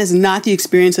 And that is not the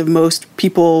experience of most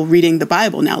people reading the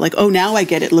Bible now. Like, oh, now I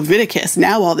get it, Leviticus,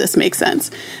 now all this makes sense.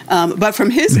 But from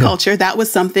his culture, that was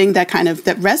something that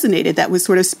that resonated, that was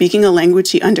sort of speaking a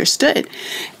language he understood.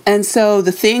 And so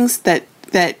the things that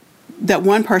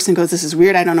one person goes, this is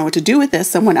weird, I don't know what to do with this.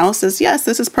 Someone else says, yes,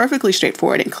 this is perfectly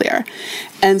straightforward and clear.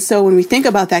 And so when we think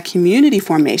about that community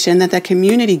formation, that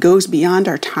community goes beyond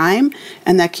our time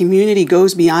and that community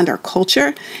goes beyond our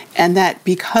culture, and that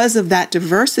because of that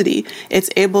diversity, it's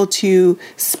able to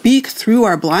speak through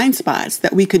our blind spots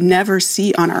that we could never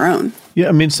see on our own. Yeah,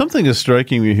 I mean, something is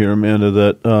striking me here, Amanda,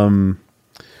 that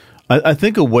I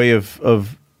think a way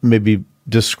of maybe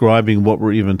describing what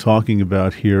we're even talking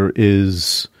about here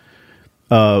is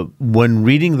when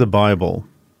reading the Bible,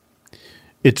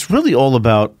 it's really all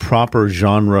about proper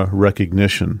genre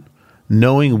recognition,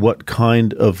 knowing what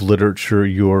kind of literature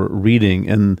you're reading.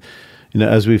 And,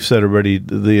 as we've said already,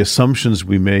 the assumptions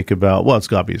we make about, well, it's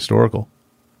got to be historical,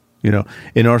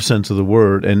 in our sense of the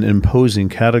word, and imposing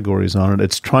categories on it.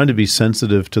 It's trying to be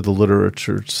sensitive to the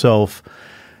literature itself,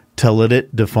 to let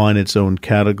it define its own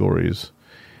categories.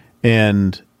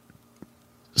 And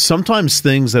sometimes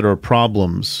things that are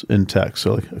problems in text,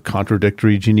 so like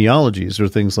contradictory genealogies or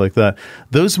things like that,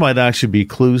 those might actually be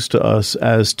clues to us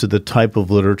as to the type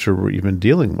of literature we're even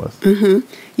dealing with. Mm-hmm.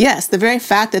 Yes, the very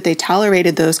fact that they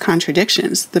tolerated those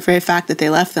contradictions, the very fact that they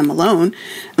left them alone,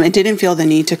 and didn't feel the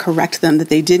need to correct them, that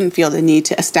they didn't feel the need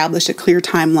to establish a clear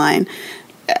timeline,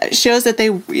 shows that they,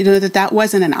 that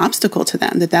wasn't an obstacle to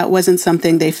them, that wasn't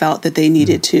something they felt that they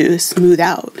needed to smooth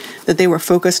out, that they were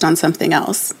focused on something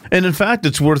else. And in fact,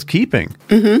 it's worth keeping.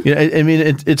 Mm-hmm. I mean,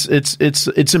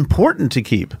 it's important to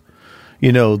keep,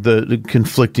 the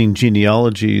conflicting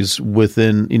genealogies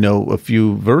within, a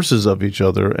few verses of each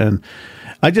other. And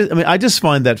I just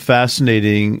find that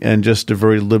fascinating and just a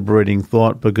very liberating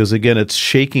thought, because again, it's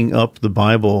shaking up the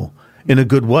Bible in a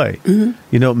good way.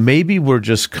 Mm-hmm. Maybe we're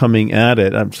just coming at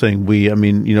it. I'm saying we, a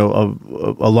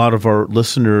lot of our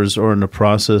listeners are in the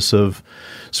process of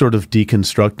sort of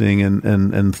deconstructing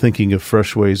and thinking of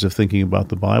fresh ways of thinking about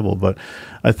the Bible. But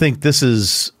I think this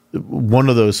is one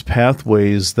of those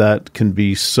pathways that can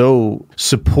be so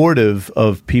supportive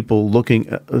of people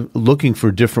looking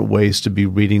for different ways to be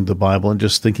reading the Bible and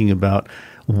just thinking about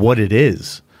what it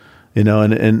is. And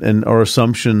our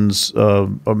assumptions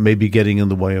are maybe getting in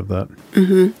the way of that.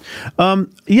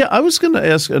 Mm-hmm. I was going to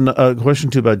ask a question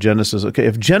too about Genesis. Okay,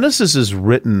 if Genesis is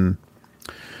written,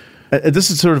 this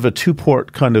is sort of a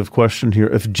two-part kind of question here.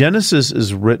 If Genesis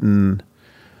is written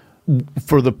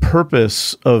for the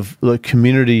purpose of the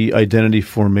community identity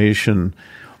formation,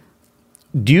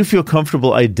 do you feel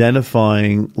comfortable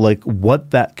identifying like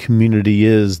what that community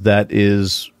is that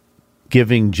is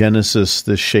giving Genesis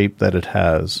the shape that it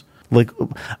has? Like,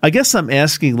 I guess I'm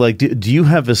asking, like, do you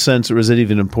have a sense, or is it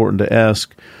even important to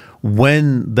ask,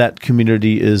 when that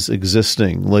community is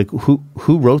existing? Like, who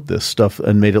wrote this stuff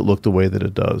and made it look the way that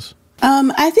it does?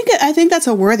 I think that's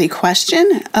a worthy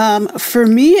question. For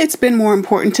me, it's been more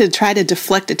important to try to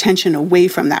deflect attention away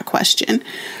from that question,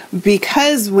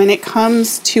 because when it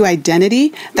comes to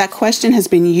identity, that question has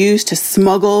been used to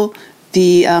smuggle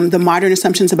the modern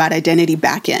assumptions about identity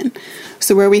back in.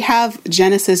 So where we have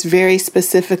Genesis very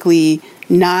specifically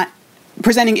not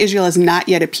presenting Israel as not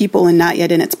yet a people and not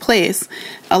yet in its place,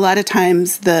 a lot of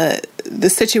times the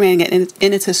situating it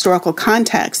in its historical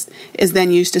context is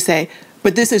then used to say,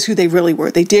 but this is who they really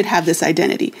were. They did have this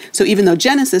identity. So even though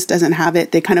Genesis doesn't have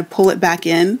it, they kind of pull it back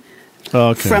in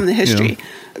from the history.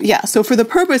 Yeah. So for the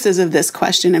purposes of this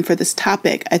question and for this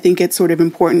topic, I think it's sort of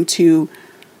important to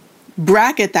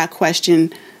bracket that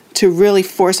question to really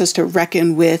force us to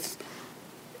reckon with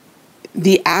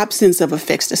the absence of a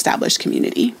fixed established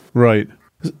community. Right.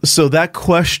 So that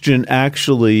question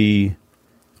actually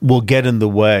will get in the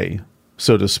way,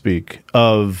 so to speak,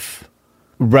 of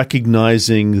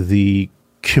recognizing the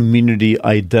community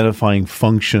identifying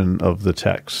function of the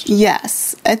text.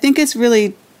 Yes. I think it's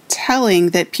really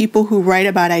telling that people who write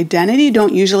about identity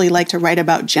don't usually like to write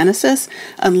about Genesis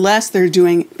unless they're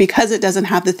because it doesn't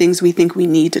have the things we think we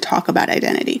need to talk about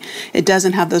identity. It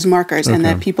doesn't have those markers, and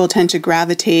that people tend to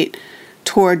gravitate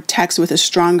toward texts with a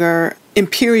stronger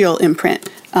imperial imprint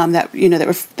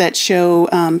that show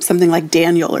something like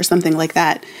Daniel or something like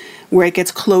that, where it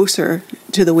gets closer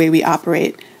to the way we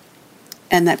operate,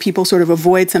 and that people sort of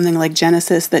avoid something like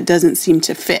Genesis that doesn't seem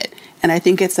to fit. And I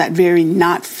think it's that very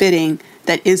not fitting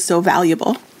that is so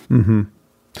valuable. Mm-hmm.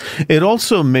 It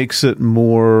also makes it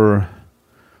more,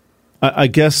 I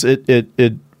guess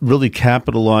it really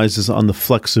capitalizes on the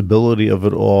flexibility of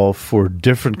it all for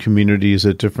different communities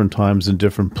at different times in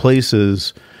different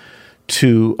places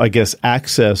to, I guess,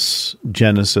 access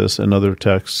Genesis and other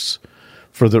texts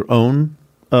for their own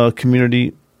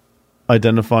community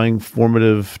identifying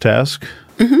formative task.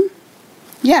 Mm-hmm.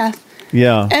 Yeah.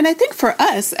 Yeah. And I think for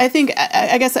us, I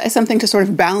guess something to sort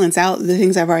of balance out the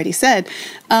things I've already said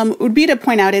would be to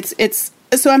point out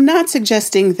so I'm not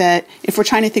suggesting that if we're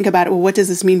trying to think about it, well, what does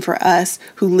this mean for us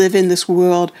who live in this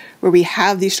world where we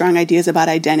have these strong ideas about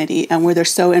identity and where they're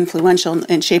so influential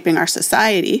in shaping our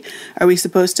society? Are we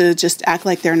supposed to just act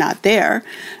like they're not there?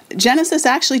 Genesis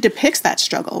actually depicts that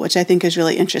struggle, which I think is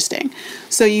really interesting.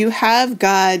 So you have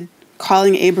God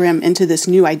calling Abram into this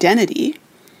new identity,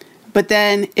 but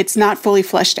then it's not fully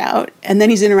fleshed out. And then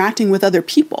he's interacting with other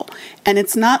people. And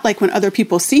it's not like when other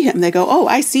people see him, they go, oh,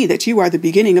 I see that you are the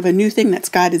beginning of a new thing that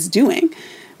God is doing.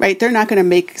 right? They're not going to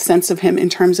make sense of him in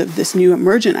terms of this new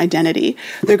emergent identity.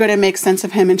 They're going to make sense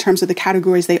of him in terms of the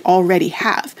categories they already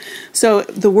have. So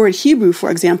the word Hebrew,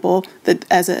 for example, that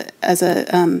as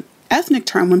a ethnic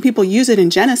term, when people use it in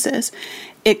Genesis,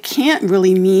 it can't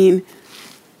really mean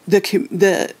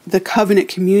the covenant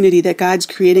community that God's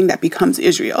creating that becomes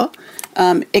Israel.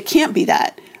 It can't be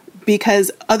that,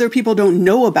 because other people don't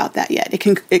know about that yet.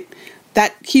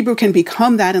 That Hebrew can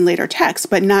become that in later texts,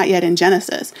 but not yet in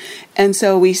Genesis. And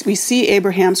so we see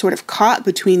Abraham sort of caught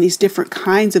between these different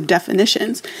kinds of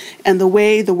definitions. And the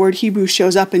way the word Hebrew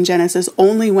shows up in Genesis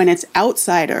only when it's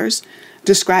outsiders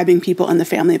describing people in the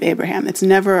family of Abraham. It's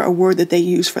never a word that they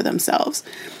use for themselves.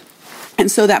 And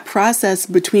so that process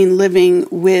between living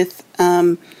with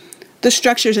the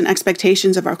structures and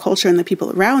expectations of our culture and the people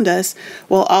around us,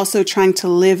 while also trying to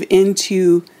live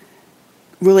into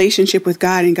relationship with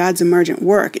God and God's emergent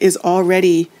work, is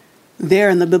already there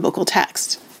in the biblical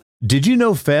text. Did you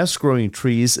know Fast Growing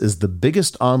Trees is the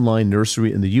biggest online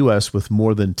nursery in the U.S. with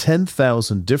more than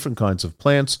 10,000 different kinds of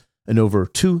plants and over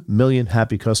 2 million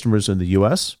happy customers in the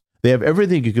U.S.? They have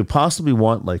everything you could possibly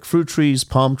want, like fruit trees,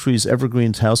 palm trees,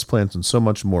 evergreens, houseplants, and so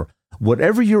much more.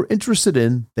 Whatever you're interested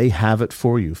in, they have it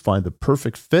for you. Find the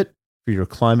perfect fit for your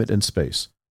climate and space.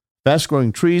 Fast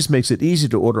Growing Trees makes it easy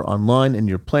to order online, and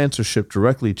your plants are shipped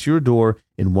directly to your door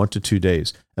in 1 to 2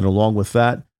 days. And along with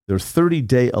that, their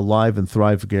 30-day Alive and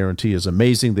Thrive guarantee is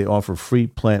amazing. They offer free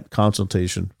plant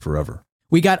consultation forever.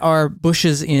 We got our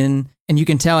bushes in, and you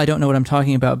can tell I don't know what I'm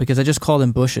talking about because I just called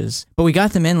them bushes. But we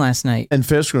got them in last night. And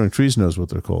Fast Growing Trees knows what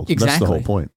they're called. Exactly. That's the whole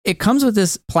point. It comes with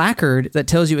this placard that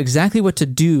tells you exactly what to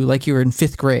do like you were in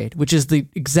 5th grade, which is the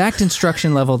exact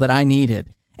instruction level that I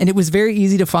needed. And it was very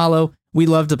easy to follow. We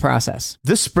loved the process.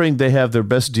 This spring, they have their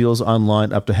best deals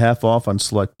online, up to half off on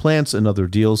select plants and other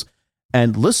deals.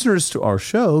 And listeners to our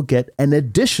show get an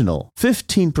additional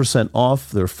 15% off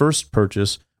their first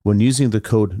purchase when using the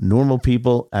code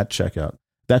NORMALPEOPLE at checkout.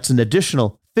 That's an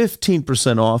additional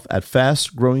 15% off at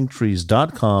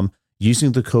fastgrowingtrees.com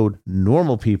using the code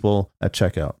NORMALPEOPLE at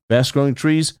checkout.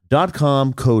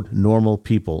 Fastgrowingtrees.com, code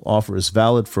NORMALPEOPLE. Offer is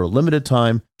valid for a limited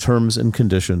time. Terms and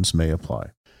conditions may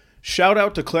apply. Shout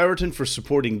out to Claritin for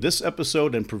supporting this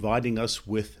episode and providing us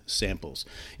with samples.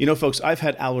 You know, folks, I've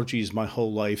had allergies my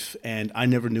whole life, and I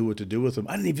never knew what to do with them.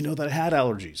 I didn't even know that I had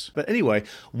allergies. But anyway,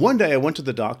 one day I went to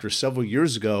the doctor several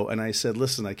years ago, and I said,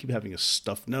 listen, I keep having a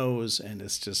stuffed nose, and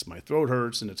it's just my throat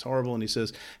hurts, and it's horrible. And he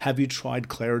says, have you tried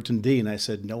Claritin D? And I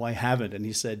said, no, I haven't. And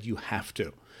he said, you have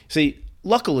to. See,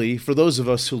 luckily, for those of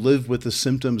us who live with the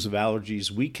symptoms of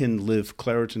allergies, we can live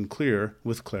Claritin Clear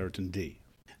with Claritin D.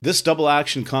 This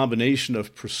double-action combination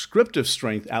of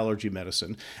prescriptive-strength allergy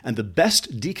medicine and the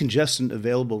best decongestant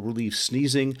available relieves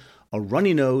sneezing, a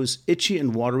runny nose, itchy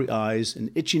and watery eyes, an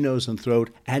itchy nose and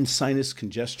throat, and sinus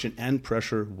congestion and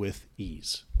pressure with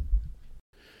ease.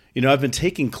 You know, I've been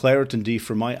taking Claritin D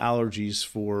for my allergies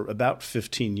for about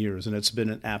 15 years, and it's been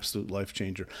an absolute life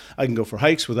changer. I can go for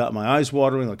hikes without my eyes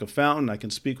watering like a fountain. I can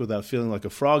speak without feeling like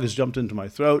a frog has jumped into my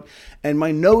throat, and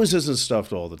my nose isn't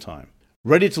stuffed all the time.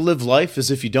 Ready to live life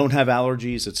as if you don't have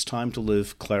allergies? It's time to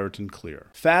live Claritin Clear.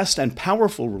 Fast and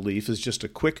powerful relief is just a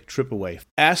quick trip away.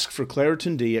 Ask for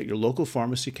Claritin D at your local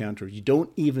pharmacy counter. You don't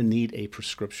even need a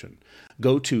prescription.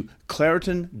 Go to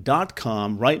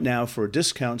Claritin.com right now for a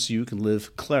discount so you can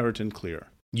live Claritin Clear.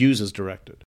 Use as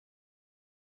directed.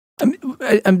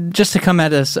 Just to come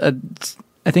at us,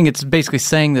 I think it's basically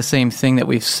saying the same thing that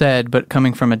we've said, but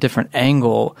coming from a different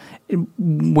angle.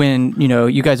 When, you know,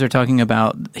 you guys are talking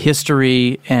about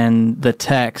history and the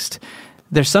text,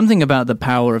 there's something about the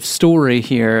power of story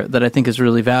here that I think is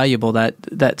really valuable.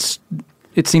 That's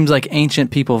it seems like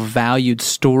ancient people valued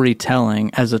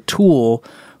storytelling as a tool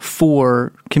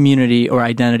for community or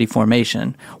identity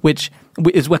formation, which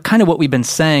is what we've been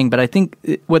saying. But I think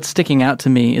what's sticking out to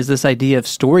me is this idea of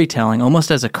storytelling almost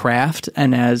as a craft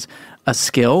and as a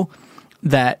skill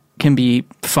that can be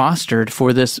fostered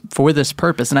for this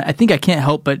purpose. And I think I can't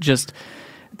help but just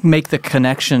make the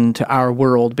connection to our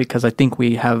world because I think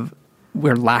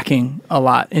we're lacking a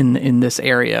lot in this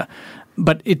area.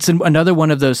 But it's another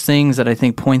one of those things that I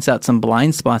think points out some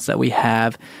blind spots that we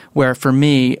have where for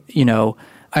me, you know,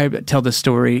 I tell this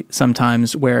story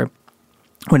sometimes where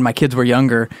when my kids were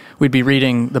younger, we'd be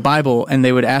reading the Bible and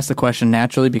they would ask the question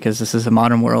naturally because this is a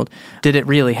modern world, did it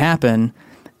really happen?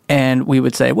 And we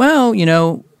would say, well, you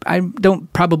know,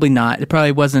 probably not. It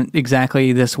probably wasn't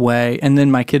exactly this way. And then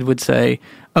my kid would say,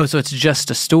 oh, so it's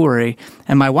just a story.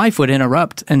 And my wife would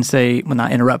interrupt and say, well,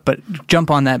 not interrupt, but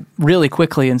jump on that really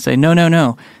quickly and say,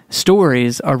 no.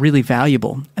 Stories are really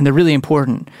valuable and they're really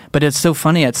important. But it's so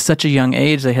funny, at such a young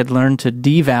age, they had learned to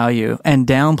devalue and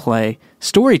downplay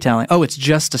storytelling. Oh, it's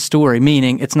just a story,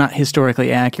 meaning it's not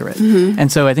historically accurate.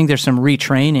 And so I think there's some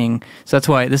retraining. So that's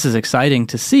why this is exciting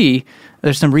to see.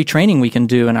 There's some retraining we can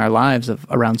do in our lives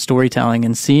around storytelling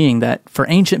and seeing that for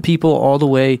ancient people all the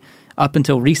way up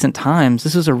until recent times,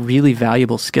 this is a really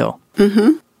valuable skill.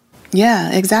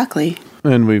 Yeah, exactly.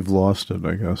 And we've lost it,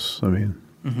 I guess. I mean,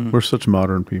 we're such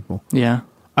modern people. Yeah.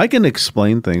 I can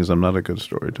explain things. I'm not a good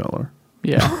storyteller.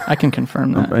 Yeah, I can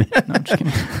confirm that. No, I'm just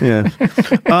kidding. Yeah.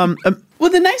 Well,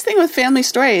 the nice thing with family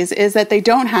stories is that they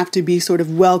don't have to be sort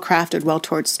of well-crafted,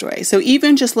 well-told stories. So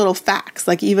even just little facts,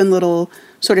 like even little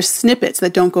sort of snippets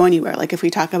that don't go anywhere. Like if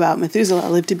we talk about Methuselah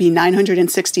lived to be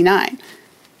 969,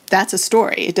 that's a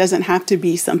story. It doesn't have to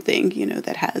be something,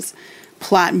 that has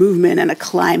plot movement and a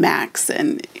climax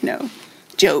and,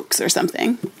 jokes or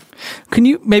something. Could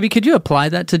you apply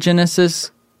that to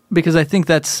Genesis? Because I think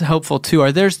that's helpful too.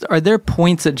 Are there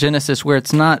points at Genesis where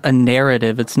it's not a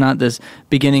narrative, it's not this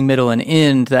beginning, middle, and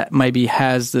end that maybe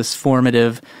has this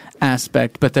formative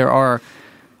aspect, but there are.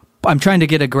 I'm trying to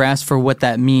get a grasp for what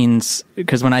that means,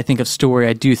 because when I think of story,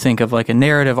 I do think of like a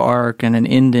narrative arc and an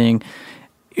ending.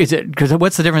 Because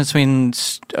what's the difference between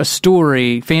a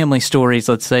story, family stories,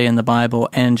 let's say in the Bible,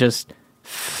 and just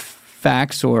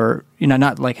facts, or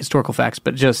not like historical facts,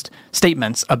 but just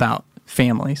statements about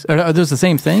families? Are those the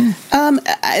same thing?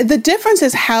 The difference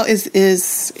is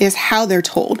how they're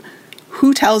told,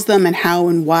 who tells them, and how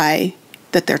and why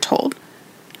that they're told.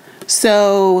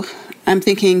 So I'm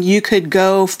thinking you could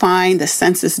go find the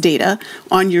census data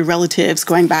on your relatives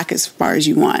going back as far as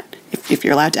you want, if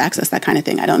you're allowed to access that kind of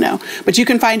thing. I don't know, but you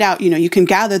can find out. You can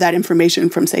gather that information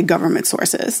from, say, government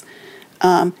sources.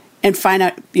 And find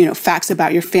out, facts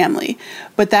about your family.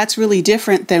 But that's really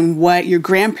different than what your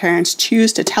grandparents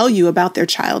choose to tell you about their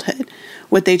childhood,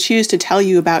 what they choose to tell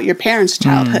you about your parents'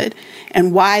 childhood,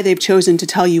 and why they've chosen to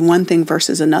tell you one thing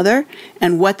versus another,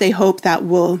 and what they hope that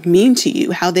will mean to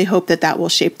you, how they hope that will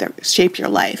shape your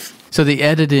life. So the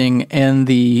editing and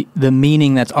the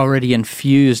meaning that's already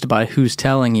infused by who's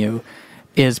telling you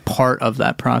is part of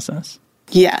that process.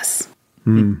 Yes.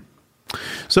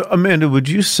 So, Amanda, would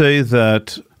you say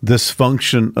that this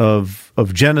function of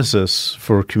Genesis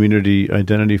for community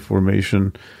identity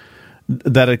formation,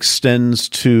 that extends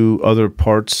to other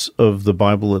parts of the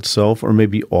Bible itself, or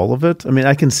maybe all of it? I mean,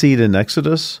 I can see it in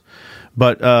Exodus,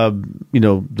 but,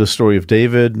 the story of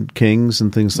David, Kings,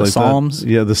 and things like Psalms. that.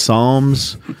 Yeah, the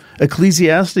Psalms,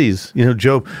 Ecclesiastes,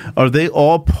 Job. Are they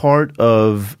all part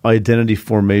of identity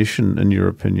formation, in your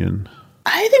opinion?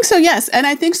 I think so, yes. And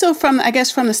I think so from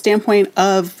the standpoint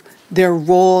of their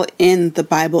role in the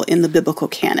Bible, in the biblical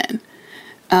canon.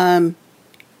 That's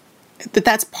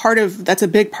a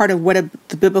big part of what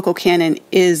the biblical canon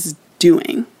is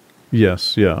doing.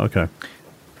 Yes, yeah, okay.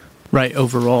 Right,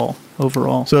 overall.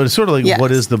 So it's sort of like, yes.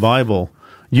 What is the Bible?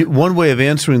 One way of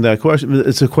answering that question,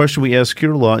 it's a question we ask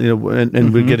here a lot,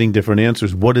 and we're getting different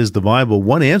answers. What is the Bible?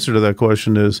 One answer to that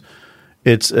question is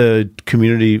it's a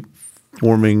community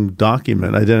forming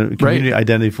document, community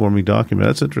identity forming document.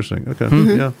 That's interesting. Okay.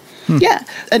 Yeah. Yeah.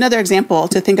 Another example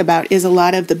to think about is a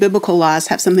lot of the biblical laws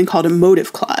have something called a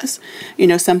motive clause.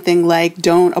 Something like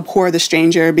don't abhor the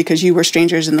stranger because you were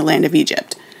strangers in the land of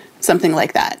Egypt. Something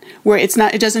like that, where it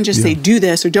doesn't just say do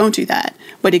this or don't do that,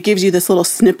 but it gives you this little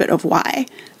snippet of why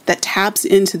that taps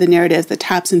into the narrative, that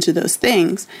taps into those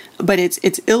things, but it's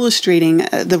illustrating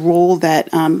the role that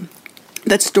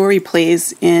that story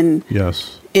plays in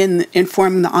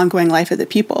informing the ongoing life of the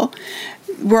people.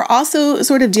 We're also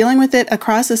sort of dealing with it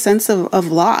across a sense of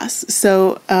loss.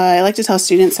 So I like to tell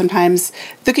students sometimes,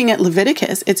 looking at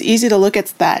Leviticus, it's easy to look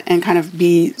at that and kind of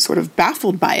be sort of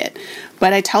baffled by it.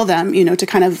 But I tell them, to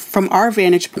kind of, from our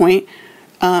vantage point,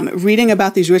 reading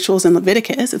about these rituals in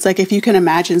Leviticus, it's like if you can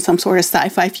imagine some sort of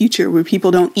sci-fi future where people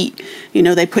don't eat.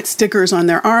 They put stickers on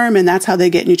their arm and that's how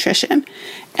they get nutrition.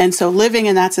 And so living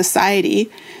in that society,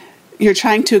 you're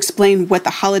trying to explain what the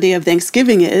holiday of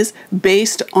Thanksgiving is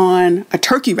based on a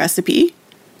turkey recipe.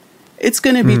 It's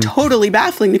going to be totally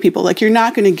baffling to people. Like, you're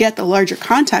not going to get the larger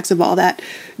context of all that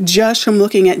just from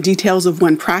looking at details of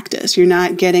one practice. You're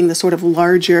not getting the sort of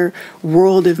larger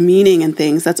world of meaning and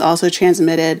things that's also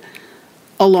transmitted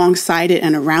alongside it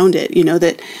and around it.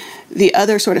 That the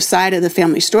other sort of side of the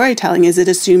family storytelling is it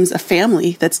assumes a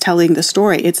family that's telling the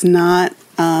story. It's not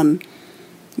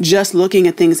just looking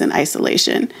at things in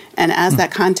isolation. And as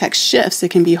that context shifts, it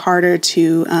can be harder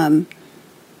to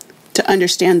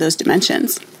understand those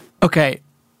dimensions. Okay.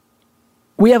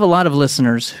 We have a lot of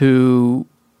listeners who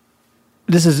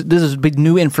this is big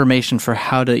new information for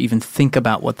how to even think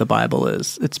about what the Bible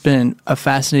is. It's been a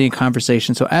fascinating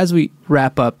conversation. So as we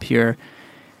wrap up here,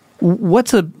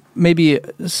 What's maybe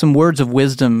some words of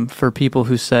wisdom for people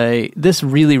who say, this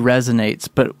really resonates,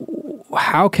 but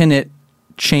how can it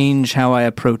change how I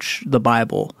approach the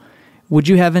Bible? Would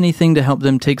you have anything to help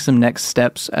them take some next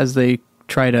steps as they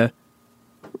try to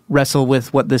wrestle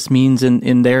with what this means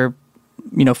in their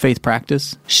faith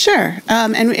practice? Sure.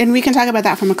 And we can talk about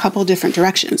that from a couple different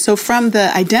directions. So from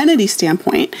the identity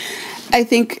standpoint, I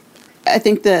think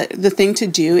the thing to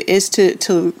do is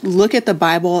to look at the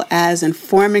Bible as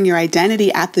informing your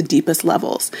identity at the deepest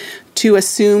levels, to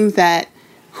assume that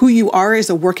who you are is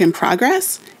a work in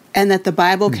progress and that the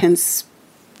Bible can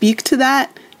speak to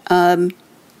that,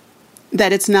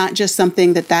 that it's not just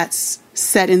something that's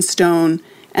set in stone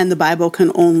and the Bible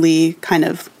can only kind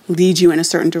of lead you in a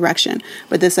certain direction,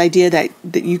 but this idea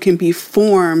that you can be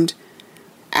formed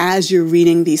as you're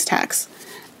reading these texts.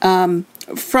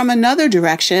 From another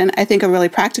direction, I think a really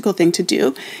practical thing to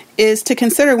do is to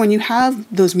consider when you have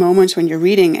those moments when you're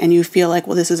reading and you feel like,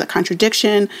 well, this is a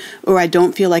contradiction, or I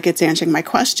don't feel like it's answering my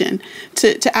question,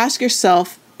 to ask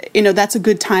yourself, that's a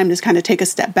good time to kind of take a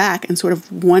step back and sort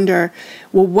of wonder,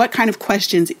 well, what kind of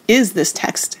questions is this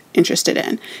text interested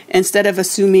in? Instead of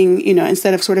assuming,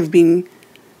 instead of sort of being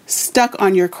stuck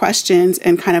on your questions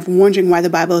and kind of wondering why the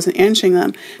Bible isn't answering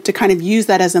them, to kind of use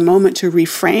that as a moment to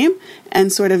reframe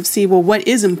and sort of see, well, what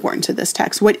is important to this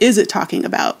text? What is it talking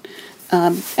about?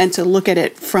 And to look at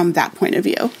it from that point of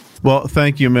view. Well,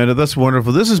 thank you, Amanda. That's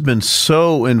wonderful. This has been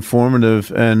so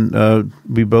informative, and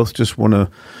we both just want to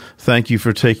thank you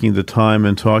for taking the time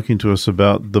and talking to us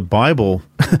about the Bible,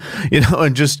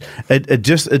 and just a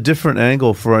different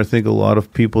angle for, I think, a lot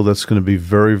of people that's going to be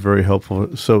very, very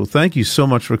helpful. So thank you so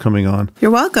much for coming on.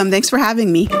 You're welcome. Thanks for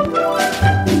having me.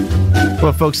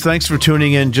 Well, folks, thanks for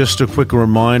tuning in. Just a quick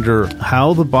reminder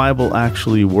how the Bible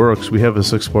actually works. We have a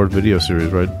 6-part video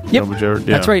series, right? Yep, Jared?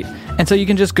 Yeah. That's right. And so you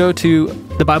can just go to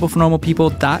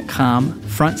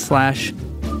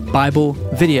thebiblefornormalpeople.com/Bible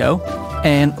video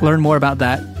and learn more about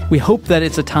that. We hope that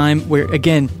it's a time where,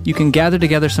 again, you can gather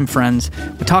together some friends.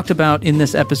 We talked about in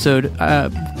this episode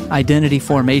identity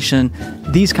formation.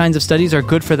 These kinds of studies are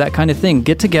good for that kind of thing.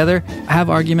 Get together, have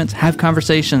arguments, have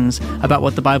conversations about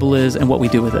what the Bible is and what we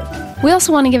do with it. We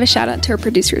also want to give a shout out to our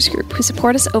producers group who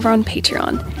support us over on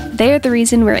Patreon. They are the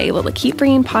reason we're able to keep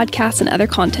bringing podcasts and other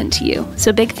content to you.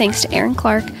 So big thanks to Aaron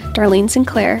Clark, Darlene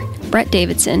Sinclair, Brett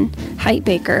Davidson, Height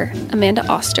Baker, Amanda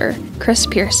Oster, Chris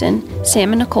Pearson,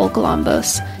 Sam and Nicole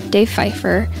Galambos, Dave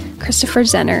Pfeiffer, Christopher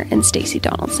Zenner, and Stacy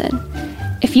Donaldson.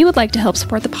 If you would like to help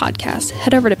support the podcast,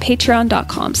 head over to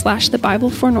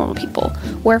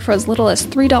patreon.com/thebiblefornormalpeople, where for as little as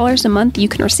 $3 a month, you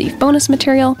can receive bonus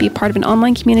material, be part of an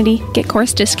online community, get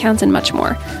course discounts, and much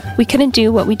more. We couldn't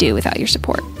do what we do without your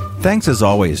support. Thanks as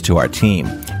always to our team.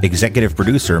 Executive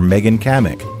producer Megan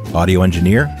Kamick, audio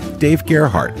engineer Dave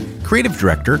Gerhardt, creative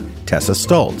director Tessa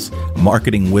Stoltz,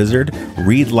 marketing wizard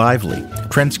Reed Lively,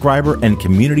 transcriber and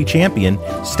community champion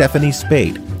Stephanie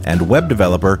Spade, and web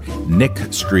developer Nick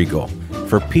Striegel.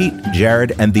 For Pete,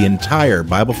 Jared, and the entire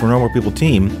Bible for Normal People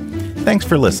team, thanks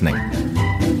for listening.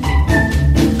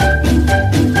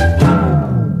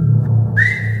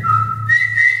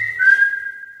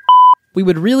 We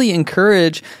would really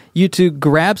encourage you to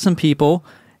grab some people,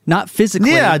 not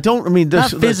physically. Yeah,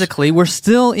 not physically. We're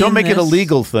still don't make it a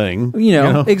legal thing.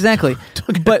 Exactly.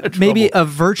 But maybe a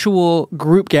virtual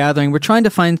group gathering. We're trying to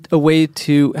find a way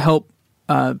to help.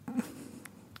 God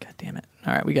damn it!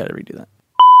 All right, we got to redo that.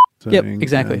 Yep,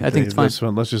 exactly. I think it's fine.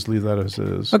 Let's just leave that as it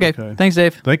is. Okay. Thanks,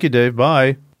 Dave. Thank you, Dave.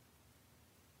 Bye.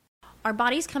 Our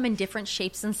bodies come in different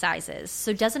shapes and sizes,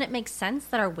 so doesn't it make sense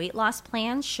that our weight loss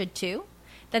plans should too?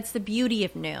 That's the beauty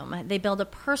of Noom. They build a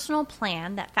personal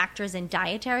plan that factors in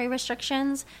dietary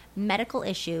restrictions, medical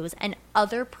issues, and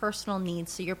other personal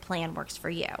needs so your plan works for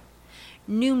you.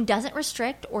 Noom doesn't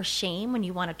restrict or shame when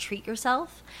you want to treat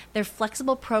yourself. Their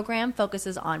flexible program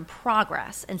focuses on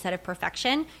progress instead of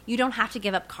perfection. You don't have to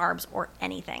give up carbs or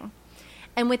anything.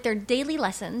 And with their daily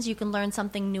lessons, you can learn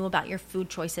something new about your food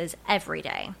choices every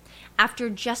day. After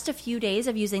just a few days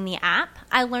of using the app,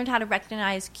 I learned how to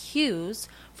recognize cues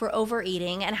for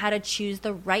overeating and how to choose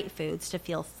the right foods to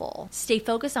feel full. Stay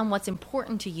focused on what's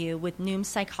important to you with Noom's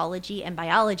psychology and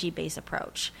biology-based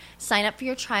approach. Sign up for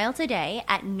your trial today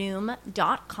at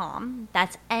Noom.com.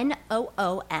 That's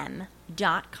Noom.com.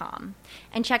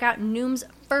 And check out Noom's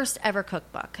first ever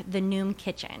cookbook, The Noom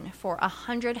Kitchen, for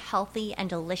 100 healthy and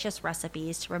delicious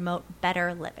recipes to promote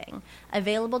better living.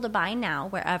 Available to buy now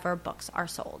wherever books are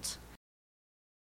sold.